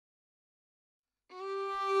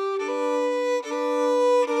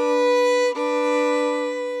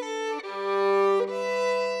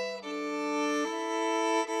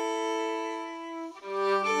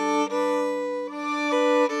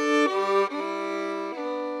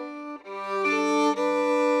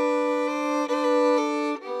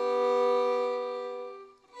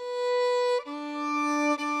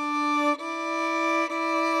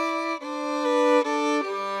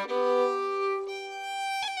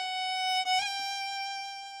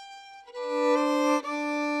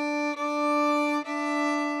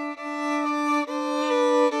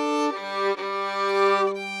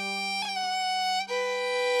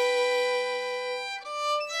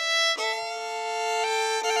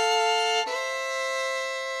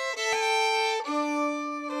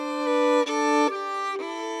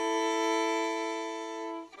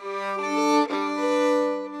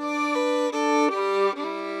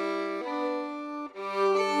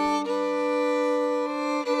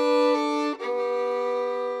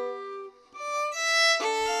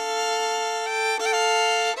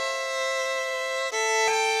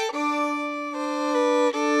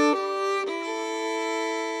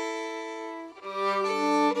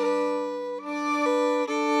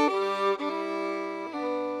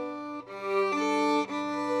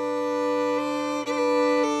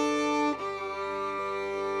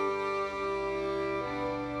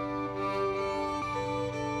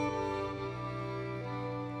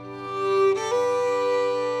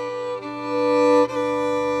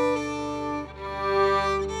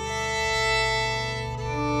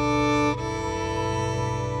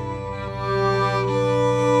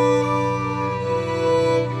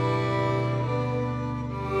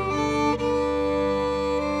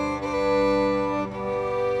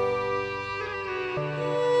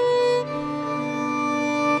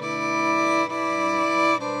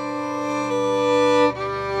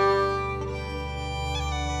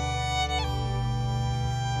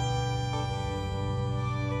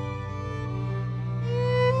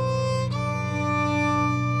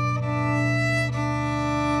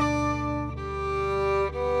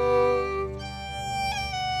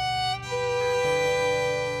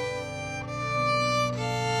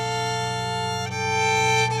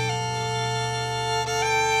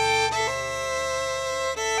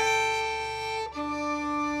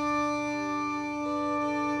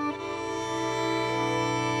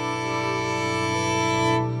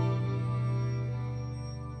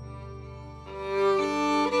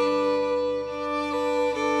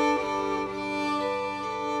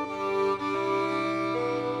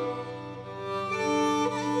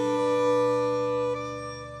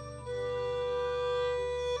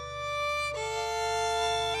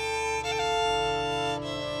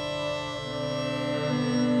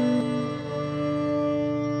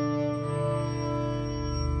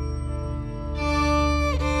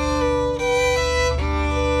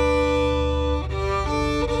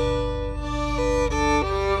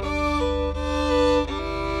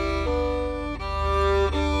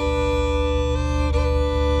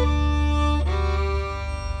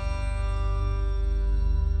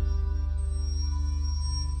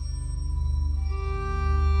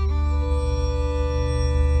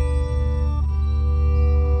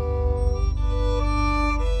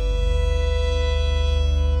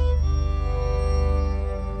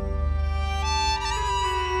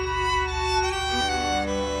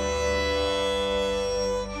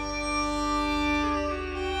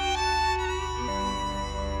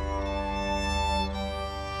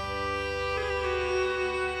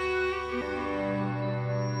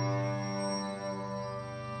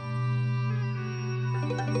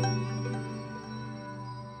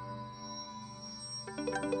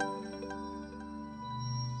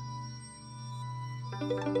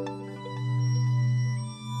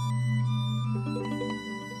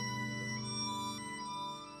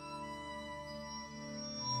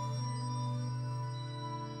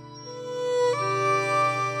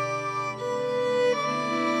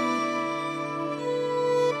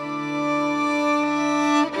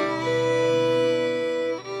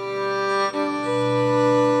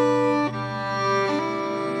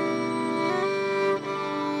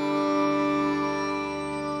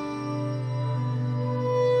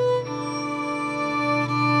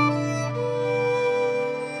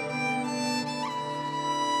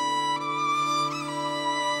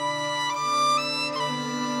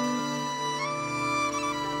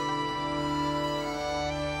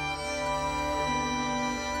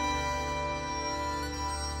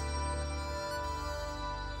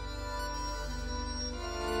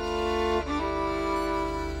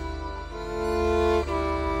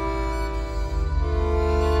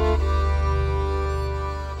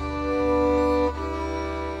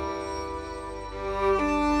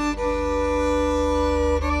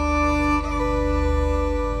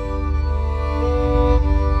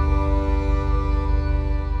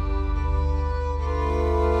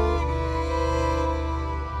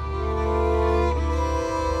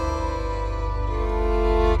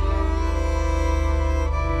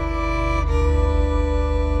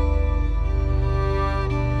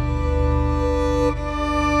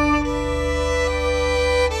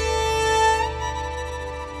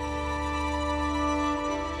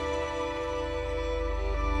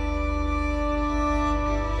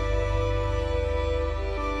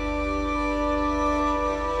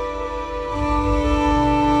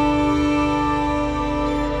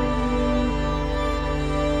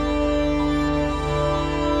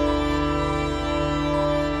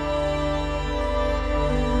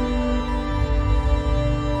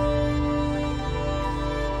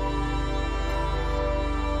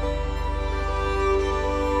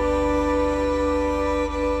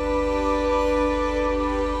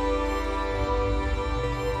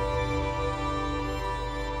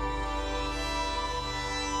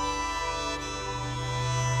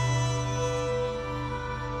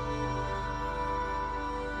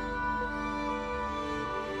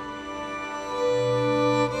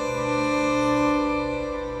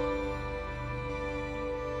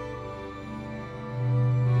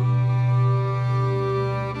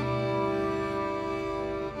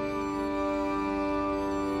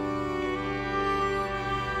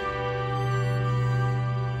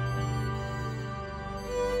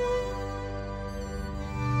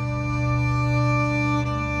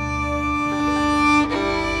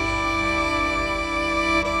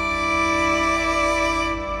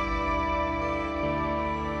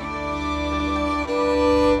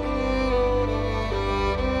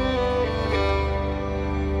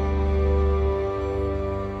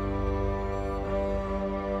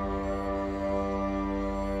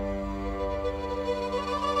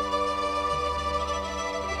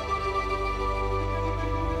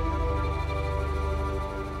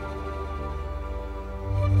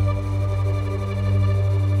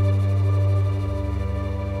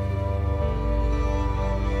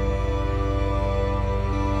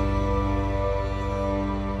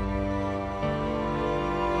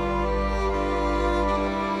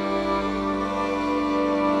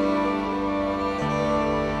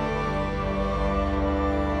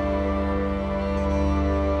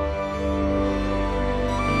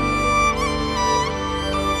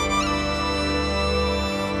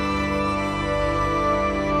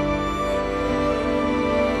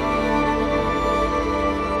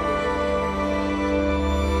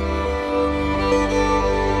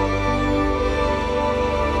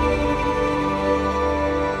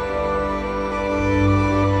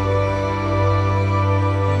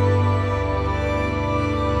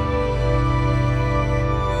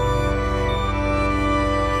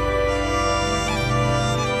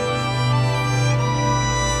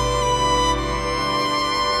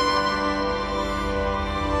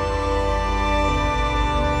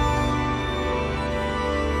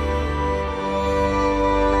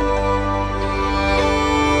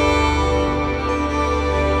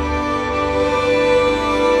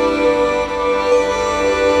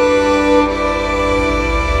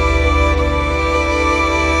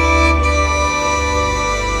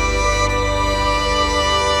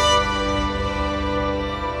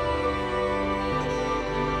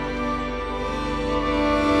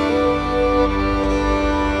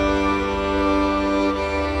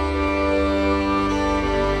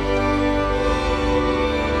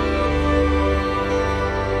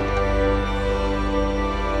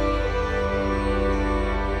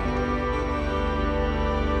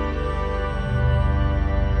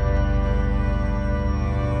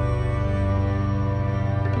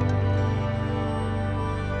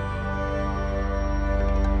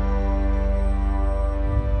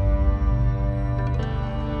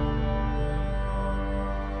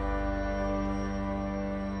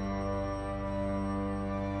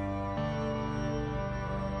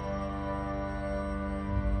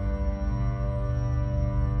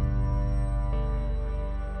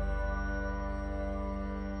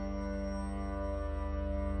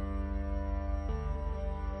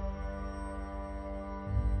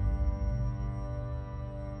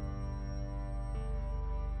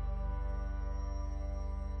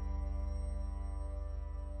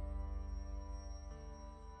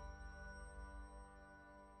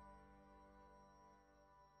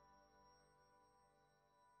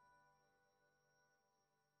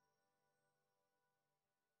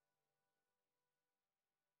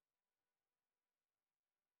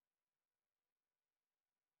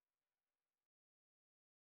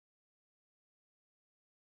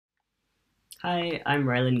 Hi, I'm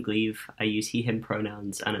Rylan Gleave. I use he, him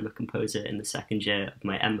pronouns, and I'm a composer in the second year of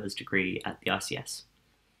my MMA's degree at the RCS.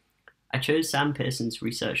 I chose Sam Pearson's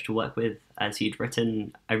research to work with, as he'd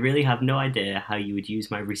written, "I really have no idea how you would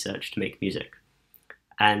use my research to make music."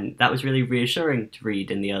 And that was really reassuring to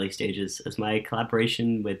read in the early stages, as my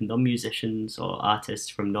collaboration with non-musicians or artists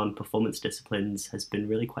from non-performance disciplines has been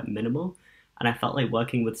really quite minimal, and I felt like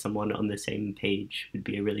working with someone on the same page would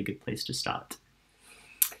be a really good place to start.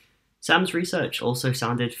 Sam's research also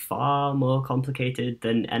sounded far more complicated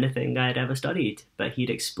than anything I had ever studied, but he'd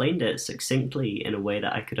explained it succinctly in a way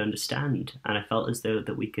that I could understand, and I felt as though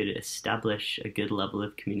that we could establish a good level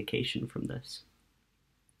of communication from this.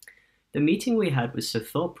 The meeting we had was so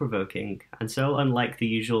thought-provoking, and so unlike the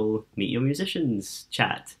usual meet your musicians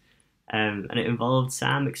chat, and it involved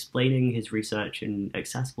Sam explaining his research in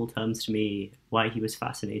accessible terms to me, why he was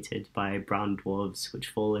fascinated by brown dwarfs, which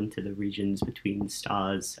fall into the regions between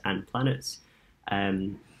stars and planets,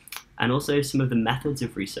 and also some of the methods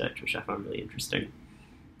of research, which I found really interesting.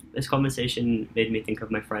 This conversation made me think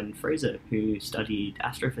of my friend Fraser, who studied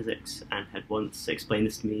astrophysics and had once explained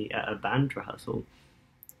this to me at a band rehearsal.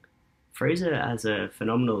 Fraser, as a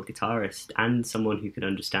phenomenal guitarist and someone who could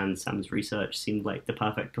understand Sam's research, seemed like the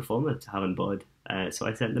perfect performer to have on board, so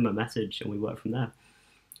I sent them a message and we worked from there.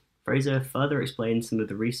 Fraser further explained some of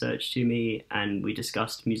the research to me, and we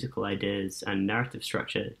discussed musical ideas and narrative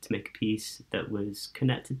structure to make a piece that was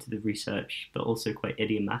connected to the research but also quite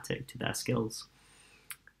idiomatic to their skills.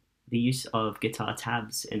 The use of guitar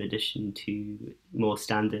tabs in addition to more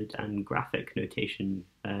standard and graphic notation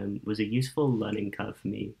was a useful learning curve for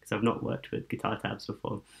me, because I've not worked with guitar tabs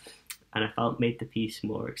before, and I felt made the piece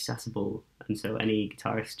more accessible, and so any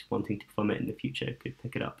guitarist wanting to perform it in the future could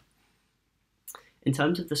pick it up. In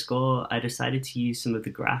terms of the score, I decided to use some of the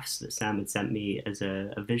graphs that Sam had sent me as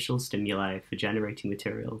a visual stimuli for generating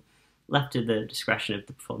material, left to the discretion of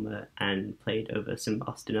the performer, and played over some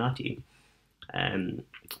ostinati.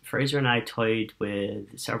 Fraser and I toyed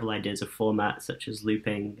with several ideas of format, such as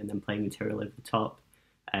looping and then playing material over the top,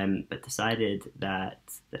 but decided that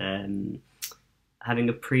having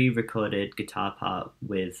a pre-recorded guitar part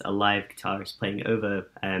with a live guitarist playing over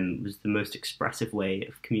was the most expressive way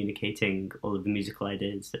of communicating all of the musical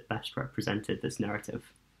ideas that best represented this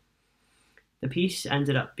narrative. The piece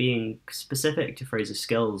ended up being specific to Fraser's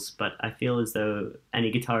skills, but I feel as though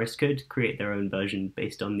any guitarist could create their own version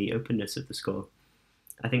based on the openness of the score.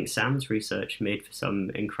 I think Sam's research made for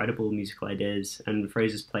some incredible musical ideas, and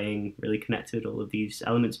Fraser's playing really connected all of these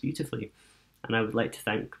elements beautifully, and I would like to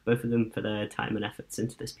thank both of them for their time and efforts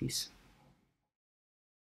into this piece.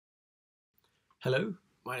 Hello,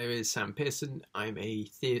 my name is Sam Pearson. I'm a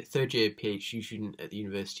third year PhD student at the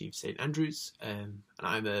University of St Andrews, and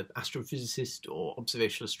I'm an astrophysicist or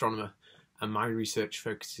observational astronomer, and my research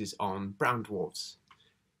focuses on brown dwarfs.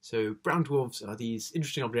 So brown dwarfs are these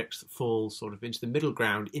interesting objects that fall sort of into the middle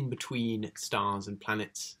ground in between stars and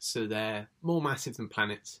planets. So they're more massive than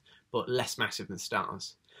planets, but less massive than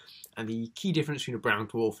stars. And the key difference between a brown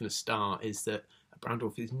dwarf and a star is that a brown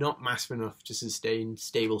dwarf is not massive enough to sustain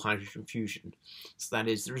stable hydrogen fusion. So that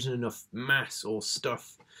is, there isn't enough mass or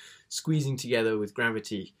stuff squeezing together with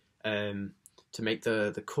gravity to make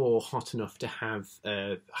the core hot enough to have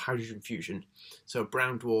hydrogen fusion. So a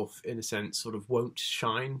brown dwarf, in a sense, sort of won't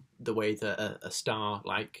shine the way that a star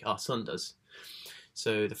like our sun does.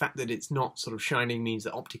 So the fact that it's not sort of shining means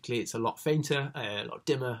that optically it's a lot fainter, a lot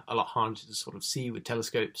dimmer, a lot harder to sort of see with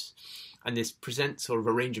telescopes. And this presents sort of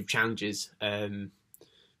a range of challenges. Well,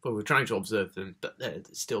 we're trying to observe them, but there's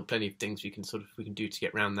still plenty of things we can do to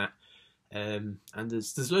get around that. And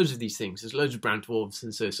there's loads of these things. There's loads of brown dwarfs,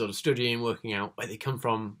 and so sort of studying, working out where they come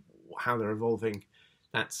from, how they're evolving,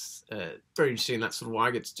 that's very interesting. That's sort of what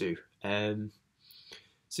I get to do.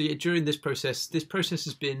 So yeah, during this process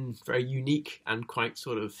has been very unique and quite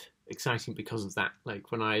sort of exciting because of that. Like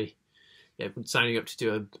when when signing up to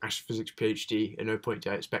do an astrophysics PhD, at no point do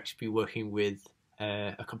I expect to be working with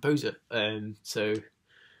a composer. So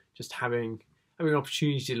just having an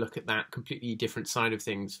opportunity to look at that completely different side of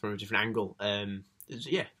things from a different angle is,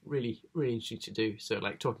 yeah, really, really interesting to do. So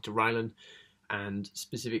like talking to Rylan and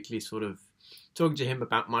specifically sort of talking to him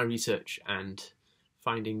about my research and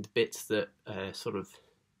finding the bits that sort of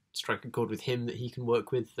strike a chord with him that he can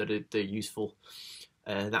work with, that are useful.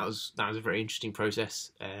 That was a very interesting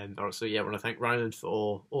process. Also, yeah, I want to thank Ryland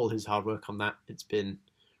for all his hard work on that. It's been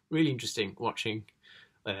really interesting watching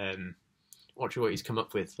what he's come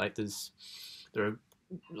up with. Like there are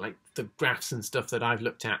like the graphs and stuff that I've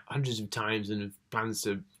looked at hundreds of times and have plans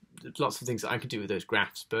to lots of things that I could do with those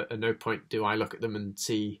graphs, but at no point do I look at them and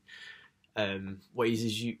see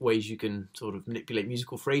ways you can sort of manipulate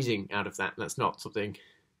musical phrasing out of that. That's not something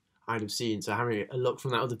I'd have seen. So having a look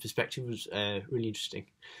from that other perspective was really interesting.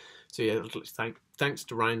 So yeah, thanks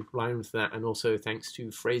to Ryan for that, and also thanks to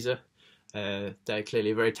Fraser. They're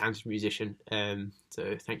clearly a very talented musician.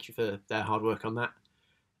 So thank you for their hard work on that.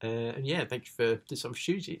 And yeah, thank you for this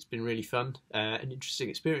opportunity. It's been really fun and interesting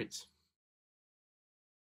experience.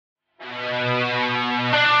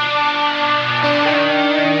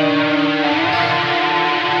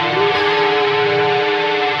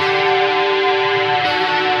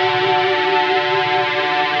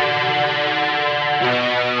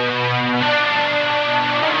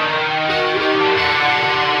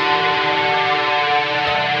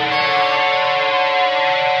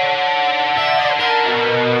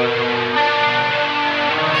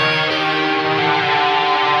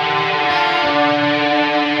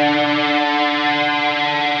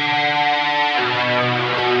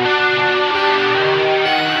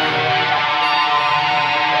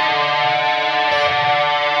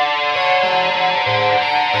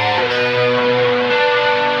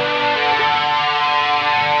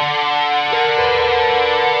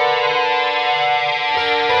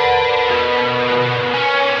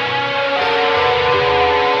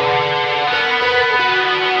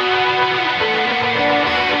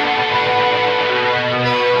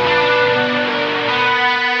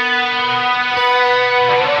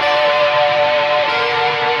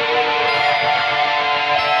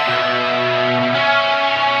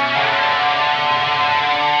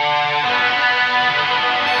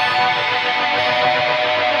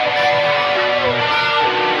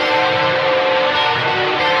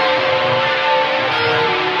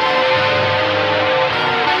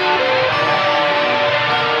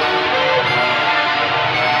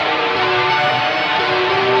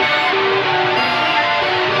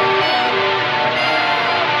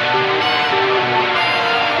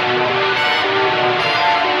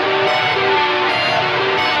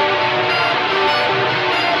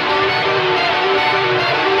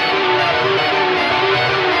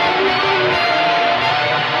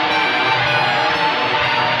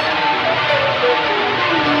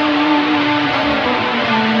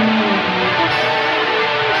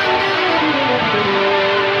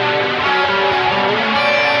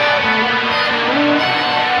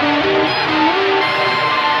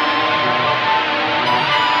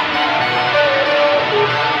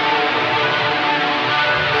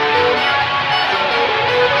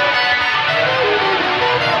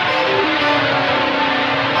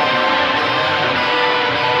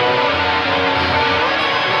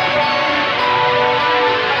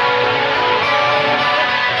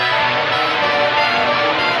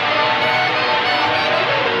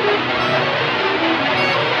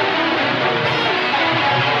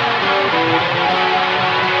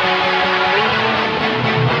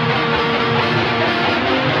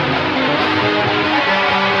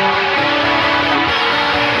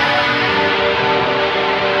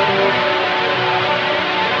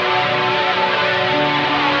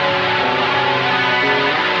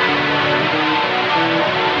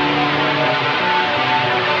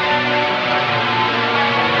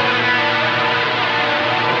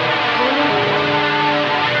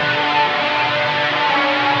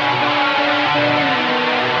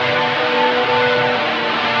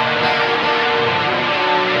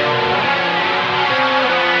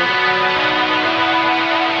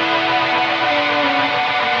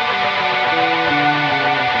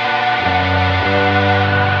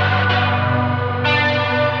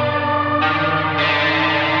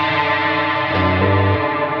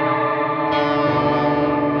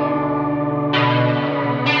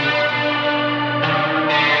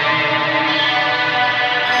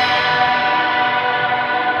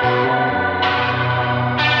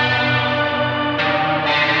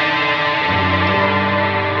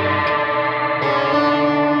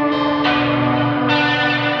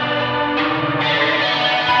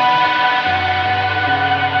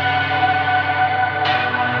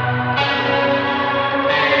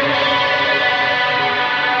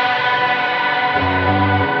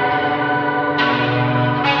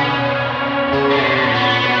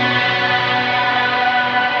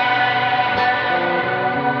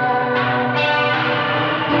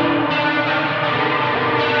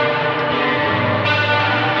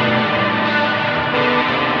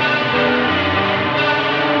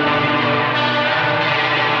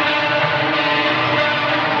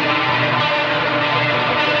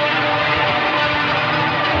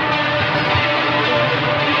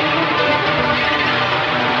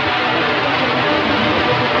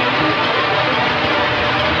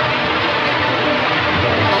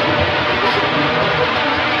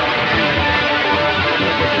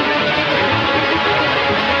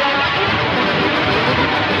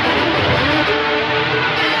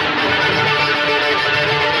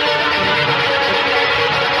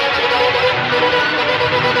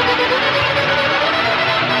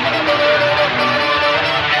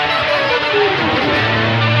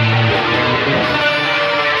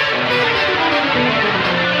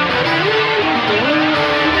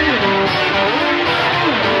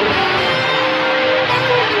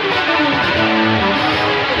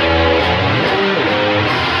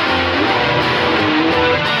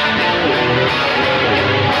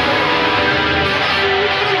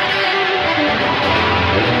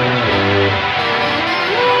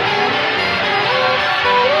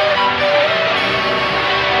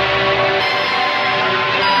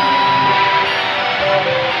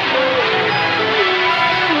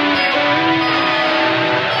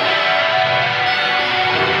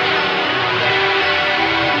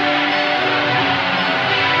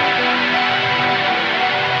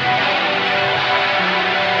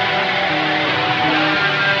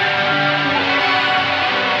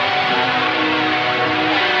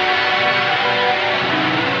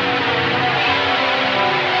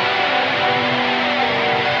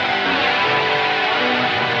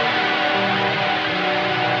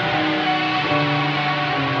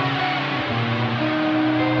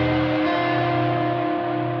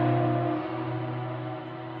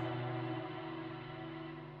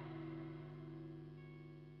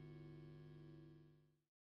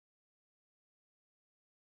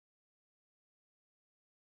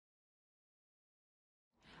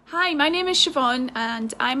 Hi, my name is Siobhan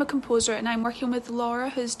and I'm a composer, and I'm working with Laura,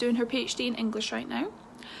 who's doing her PhD in English right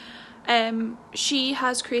now. She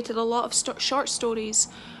has created a lot of short stories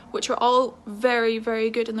which are all very, very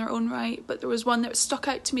good in their own right, but there was one that stuck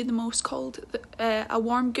out to me the most called A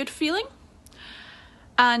Warm Good Feeling.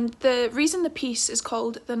 And the reason the piece is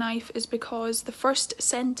called The Knife is because the first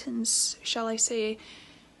sentence, shall I say,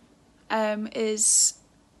 is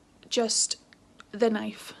just the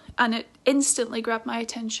knife, and it instantly grabbed my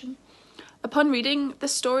attention. Upon reading the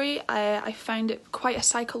story, I found it quite a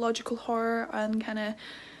psychological horror, and kind of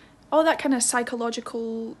all that kind of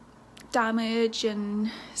psychological damage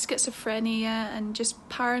and schizophrenia and just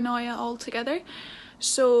paranoia all together.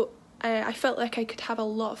 So I felt like I could have a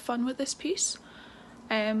lot of fun with this piece.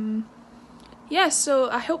 Yeah, so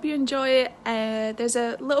I hope you enjoy it. There's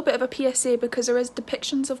a little bit of a PSA because there is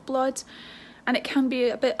depictions of blood, and it can be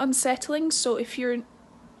a bit unsettling. So if you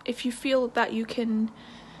feel that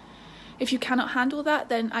if you cannot handle that,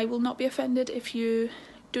 then I will not be offended. If you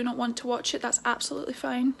do not want to watch it, that's absolutely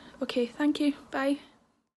fine. Okay, thank you. Bye.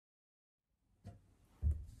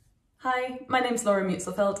 Hi, my name's Laura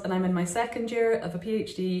Mutzelfeld and I'm in my second year of a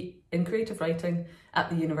PhD in creative writing at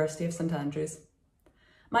the University of St Andrews.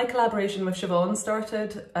 My collaboration with Siobhan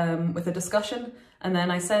started with a discussion, and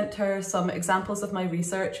then I sent her some examples of my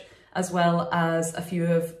research as well as a few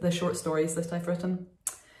of the short stories that I've written.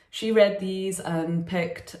 She read these and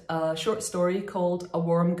picked a short story called A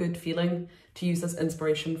Warm Good Feeling to use as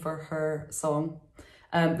inspiration for her song.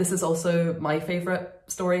 This is also my favourite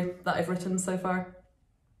story that I've written so far.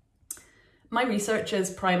 My research is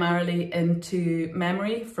primarily into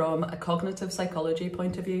memory from a cognitive psychology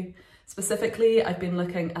point of view. Specifically, I've been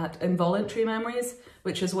looking at involuntary memories,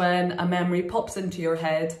 which is when a memory pops into your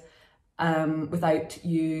head without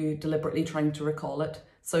you deliberately trying to recall it.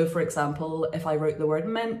 So for example, if I wrote the word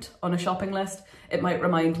mint on a shopping list, it might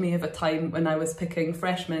remind me of a time when I was picking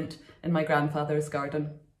fresh mint in my grandfather's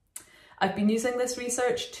garden. I've been using this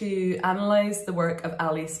research to analyse the work of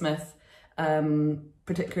Ali Smith.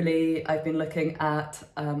 Particularly, I've been looking at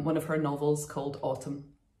one of her novels called Autumn.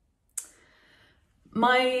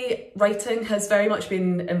 My writing has very much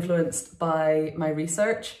been influenced by my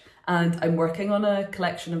research, and I'm working on a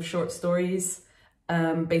collection of short stories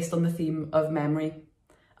based on the theme of memory.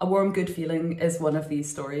 A Warm Good Feeling is one of these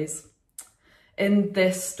stories. In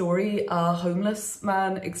this story, a homeless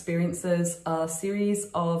man experiences a series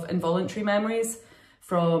of involuntary memories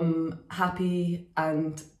from happy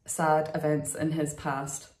and sad events in his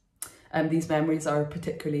past. These memories are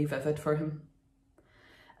particularly vivid for him.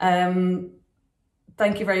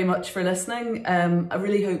 Thank you very much for listening. I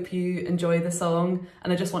really hope you enjoy the song,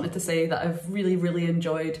 and I just wanted to say that I've really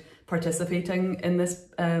enjoyed participating in this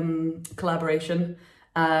collaboration,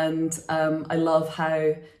 and I love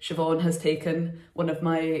how Siobhan has taken one of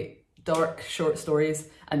my dark short stories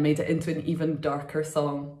and made it into an even darker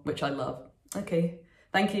song, which I love. Okay,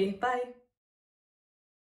 thank you, bye.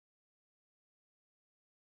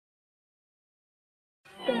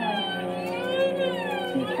 The knife.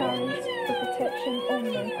 He carries for protection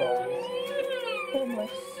only.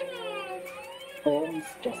 Homeless. Home's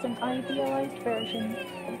just an idealised version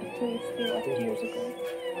of the place they left years ago.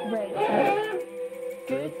 Right.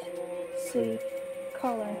 Good. Safe.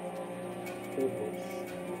 Colour.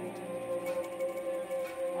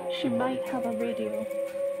 She might have a radio.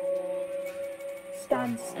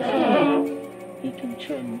 Stand still. He can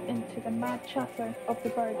tune into the mad chatter of the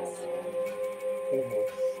birds.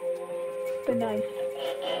 The knife.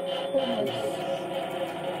 Homeless.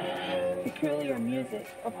 Peculiar music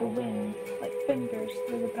of the wind, like fingers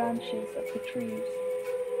through the branches of the trees.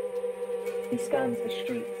 He scans the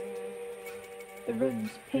street. The rooms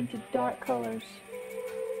painted dark colours,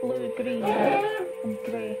 blue, green and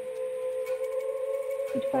grey.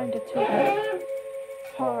 He'd found a tool.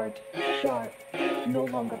 Hard, sharp, no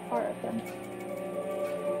longer part of them.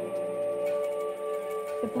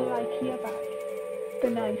 The blue IKEA bag. The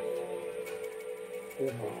knife.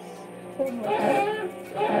 Homeless.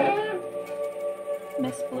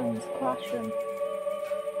 Miss Bloom's classroom.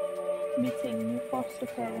 Meeting new foster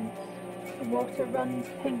parents. The water runs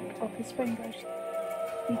pink off his fingers.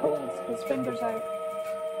 He holds his fingers out.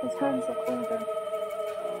 His hands look older.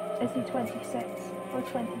 Is he 26 or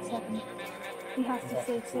 27? He has to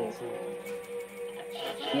stay safe.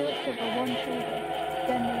 He looks over one shoulder,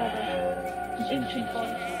 then the other. An ancient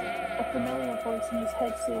voice, a familiar voice in his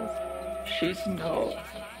head says, "She's not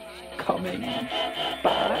coming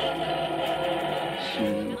back.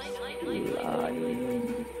 She's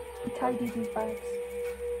lying." He tidies his bags.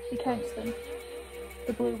 He counts them.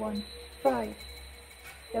 The blue one. 5.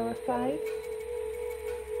 There were 5.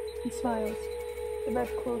 He smiles. The Red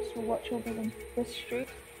Cross will watch over them. This street,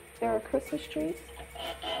 there are Christmas trees.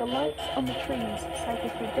 The lights on the trees cycle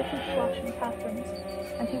through different flashing patterns,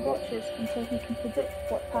 and he watches until he can predict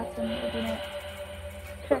what pattern will be next.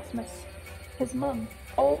 Christmas. His mum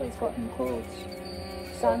always got him clothes.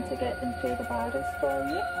 Santa get them through the borders for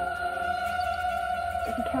you?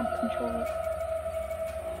 But he can't control it.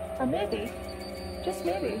 Or maybe, just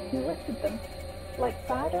maybe, he lifted them. Like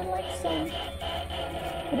father, like son.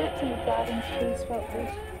 Connecting with Darren's face felt good.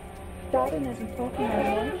 Darren isn't talking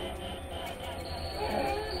anymore.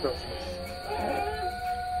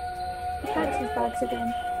 He counts his bags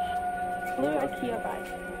again. Blue IKEA bag.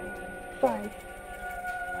 5.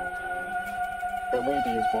 The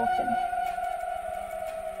lady is walking.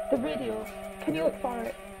 The radio. Can you look for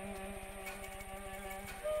it?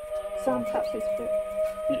 Sam taps his foot,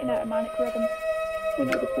 beating out a manic rhythm. We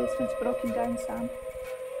know the placement's broken down, Sam.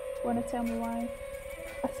 Wanna tell me why?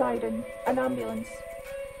 A siren, an ambulance.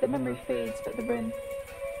 The memory fades, but the room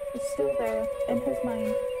is still there in his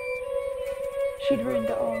mind. She'd ruined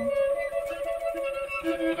it all.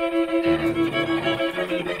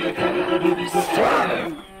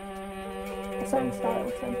 A sound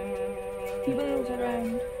startles him. He wheels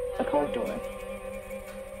around a corridor.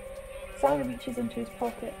 Sam reaches into his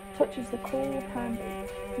pocket, touches the cold handle,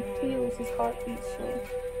 and feels his heart beat slow.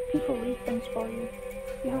 People leave things for you.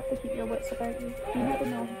 You have to keep your wits about you. You never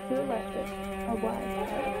know who left it or why.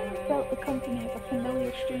 He felt the company of a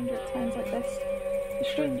familiar stranger at times like this. The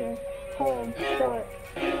stranger, tall, short,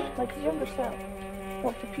 like his younger self,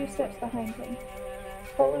 walked a few steps behind him,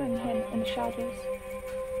 following him in the shadows.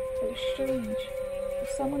 It was strange. If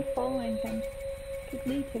someone following him could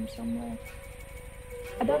lead him somewhere.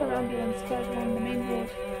 Another ambulance cars along the main road.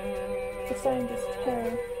 The sound is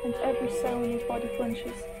terror, and every cell in his body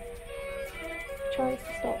flinches. He tries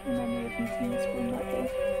to stop the memory of meeting his phone that day.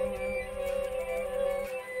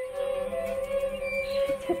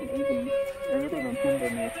 She didn't even really remember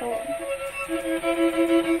me at all.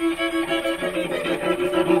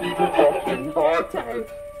 Fucking hot out!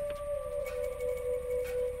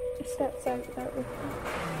 He steps out without looking.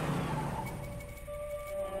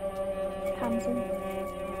 Tamsin.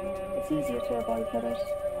 It's easier to avoid mirrors.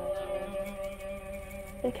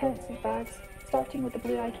 They count his bags, starting with the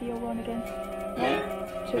blue IKEA one again.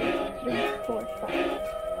 1, 2, 3, 4, 5.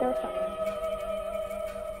 There are 5.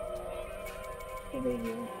 Hey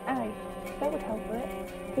radio. Aye, that would help with it.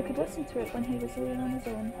 He could listen to it when he was alone on his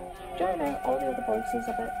own. Drown out all the other voices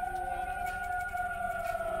a bit.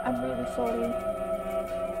 I'm really sorry,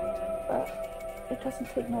 but it doesn't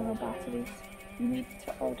take normal batteries. You need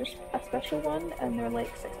to order a special one, and they're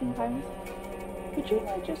like £16. Could you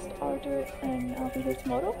just order it and I'll be here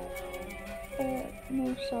tomorrow?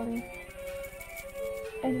 No, sorry.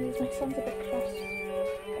 Anyways, my son's a bit cross.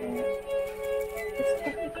 It's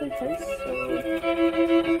technically his, so...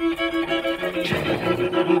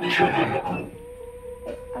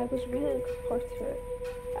 I was really looking forward to it,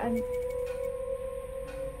 and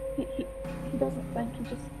he doesn't think, he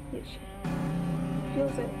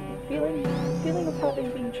feels it. Feeling of having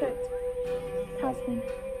been tricked has been.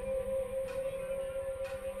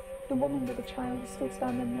 The woman with the child is still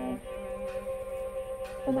standing there.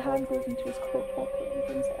 When the hand goes into his coat pocket and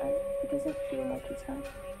brings it out, it doesn't feel like his hand.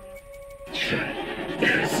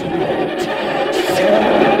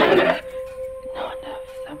 None of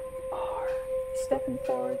them are. Stepping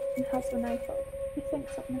forward and has the knife up, he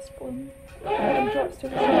thinks of Miss Bloom. Then drops to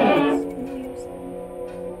his knees and leaves her.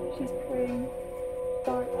 She's praying.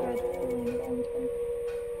 Dark red flowing around him.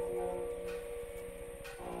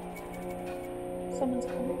 Someone's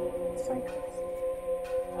coming. Cyclist.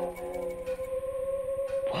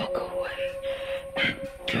 Walk away and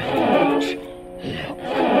don't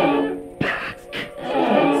look back.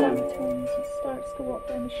 Sam turns and starts to walk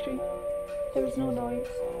down the street. There is no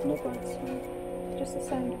noise, no bird song, just the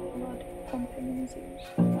sound of blood pumping in his ears.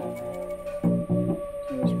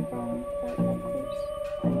 Tears were gone without that close.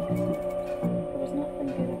 There was nothing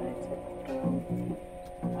good about it after all.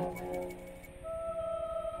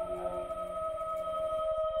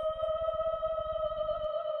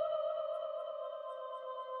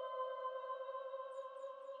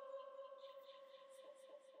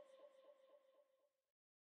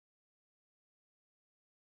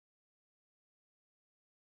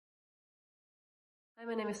 Hi,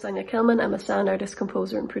 my name is Sonia Kelman. I'm a sound artist,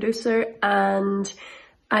 composer and producer, and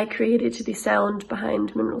I created the sound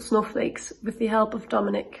behind Mineral Snowflakes with the help of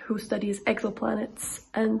Dominic, who studies exoplanets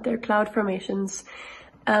and their cloud formations.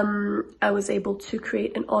 I was able to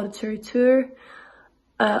create an auditory tour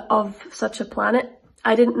of such a planet,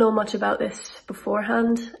 I didn't know much about this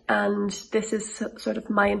beforehand, and this is sort of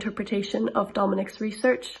my interpretation of Dominic's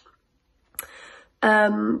research,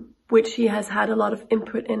 which he has had a lot of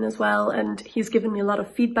input in as well, and he's given me a lot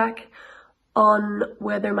of feedback on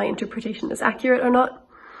whether my interpretation is accurate or not.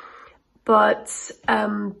 But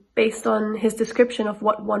based on his description of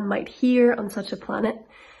what one might hear on such a planet,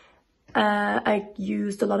 I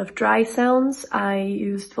used a lot of dry sounds. I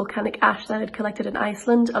used volcanic ash that I'd collected in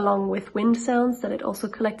Iceland, along with wind sounds that I'd also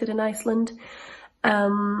collected in Iceland,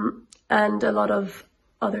 and a lot of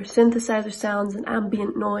other synthesizer sounds and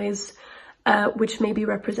ambient noise, which may be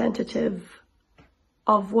representative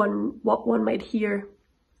of what one might hear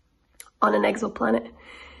on an exoplanet,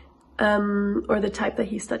 or the type that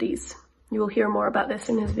he studies. You will hear more about this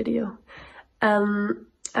in his video. I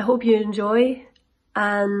hope you enjoy,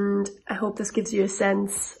 and I hope this gives you a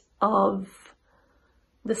sense of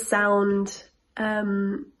the sound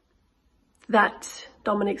that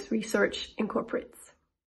Dominic's research incorporates.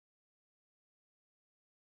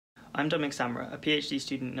 I'm Dominic Samra, a PhD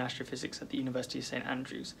student in astrophysics at the University of St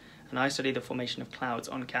Andrews, and I study the formation of clouds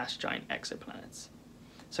on gas giant exoplanets.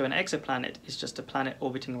 So an exoplanet is just a planet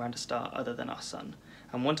orbiting around a star other than our Sun,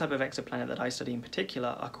 and one type of exoplanet that I study in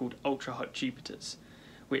particular are called ultra-hot Jupiters,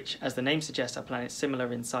 which, as the name suggests, are planets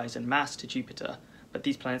similar in size and mass to Jupiter, but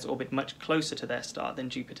these planets orbit much closer to their star than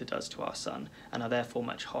Jupiter does to our Sun, and are therefore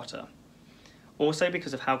much hotter. Also,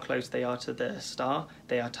 because of how close they are to their star,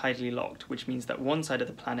 they are tidally locked, which means that one side of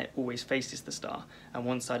the planet always faces the star, and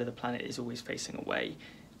one side of the planet is always facing away,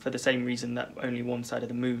 for the same reason that only one side of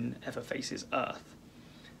the Moon ever faces Earth.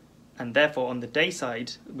 And therefore, on the day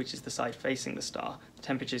side, which is the side facing the star, the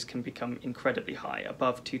temperatures can become incredibly high,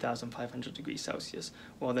 above 2,500 degrees Celsius,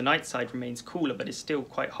 while the night side remains cooler but is still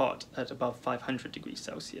quite hot at above 500 degrees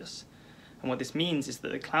Celsius. And what this means is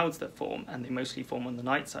that the clouds that form, and they mostly form on the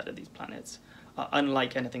night side of these planets, are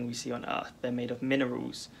unlike anything we see on Earth. They're made of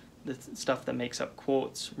minerals, the stuff that makes up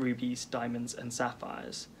quartz, rubies, diamonds, and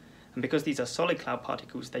sapphires. And because these are solid cloud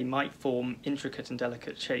particles, they might form intricate and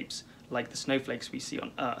delicate shapes like the snowflakes we see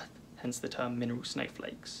on Earth, hence the term mineral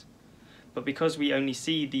snowflakes. But because we only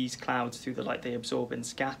see these clouds through the light they absorb and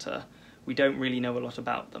scatter, we don't really know a lot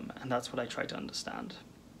about them, and that's what I try to understand.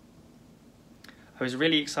 I was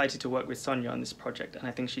really excited to work with Sonia on this project, and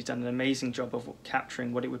I think she's done an amazing job of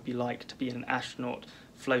capturing what it would be like to be an astronaut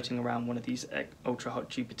floating around one of these ultra-hot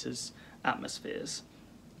Jupiter's atmospheres.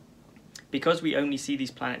 Because we only see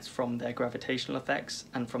these planets from their gravitational effects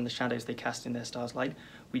and from the shadows they cast in their star's light,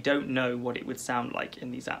 we don't know what it would sound like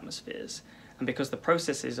in these atmospheres. And because the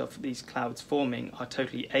processes of these clouds forming are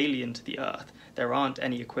totally alien to the Earth, there aren't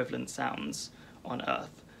any equivalent sounds on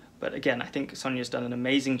Earth. But again, I think Sonia's done an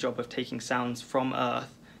amazing job of taking sounds from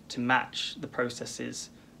Earth to match the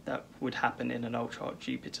processes that would happen in an ultra-hot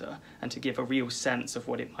Jupiter, and to give a real sense of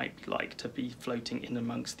what it might be like to be floating in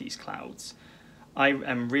amongst these clouds. I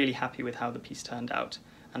am really happy with how the piece turned out,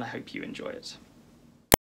 and I hope you enjoy it.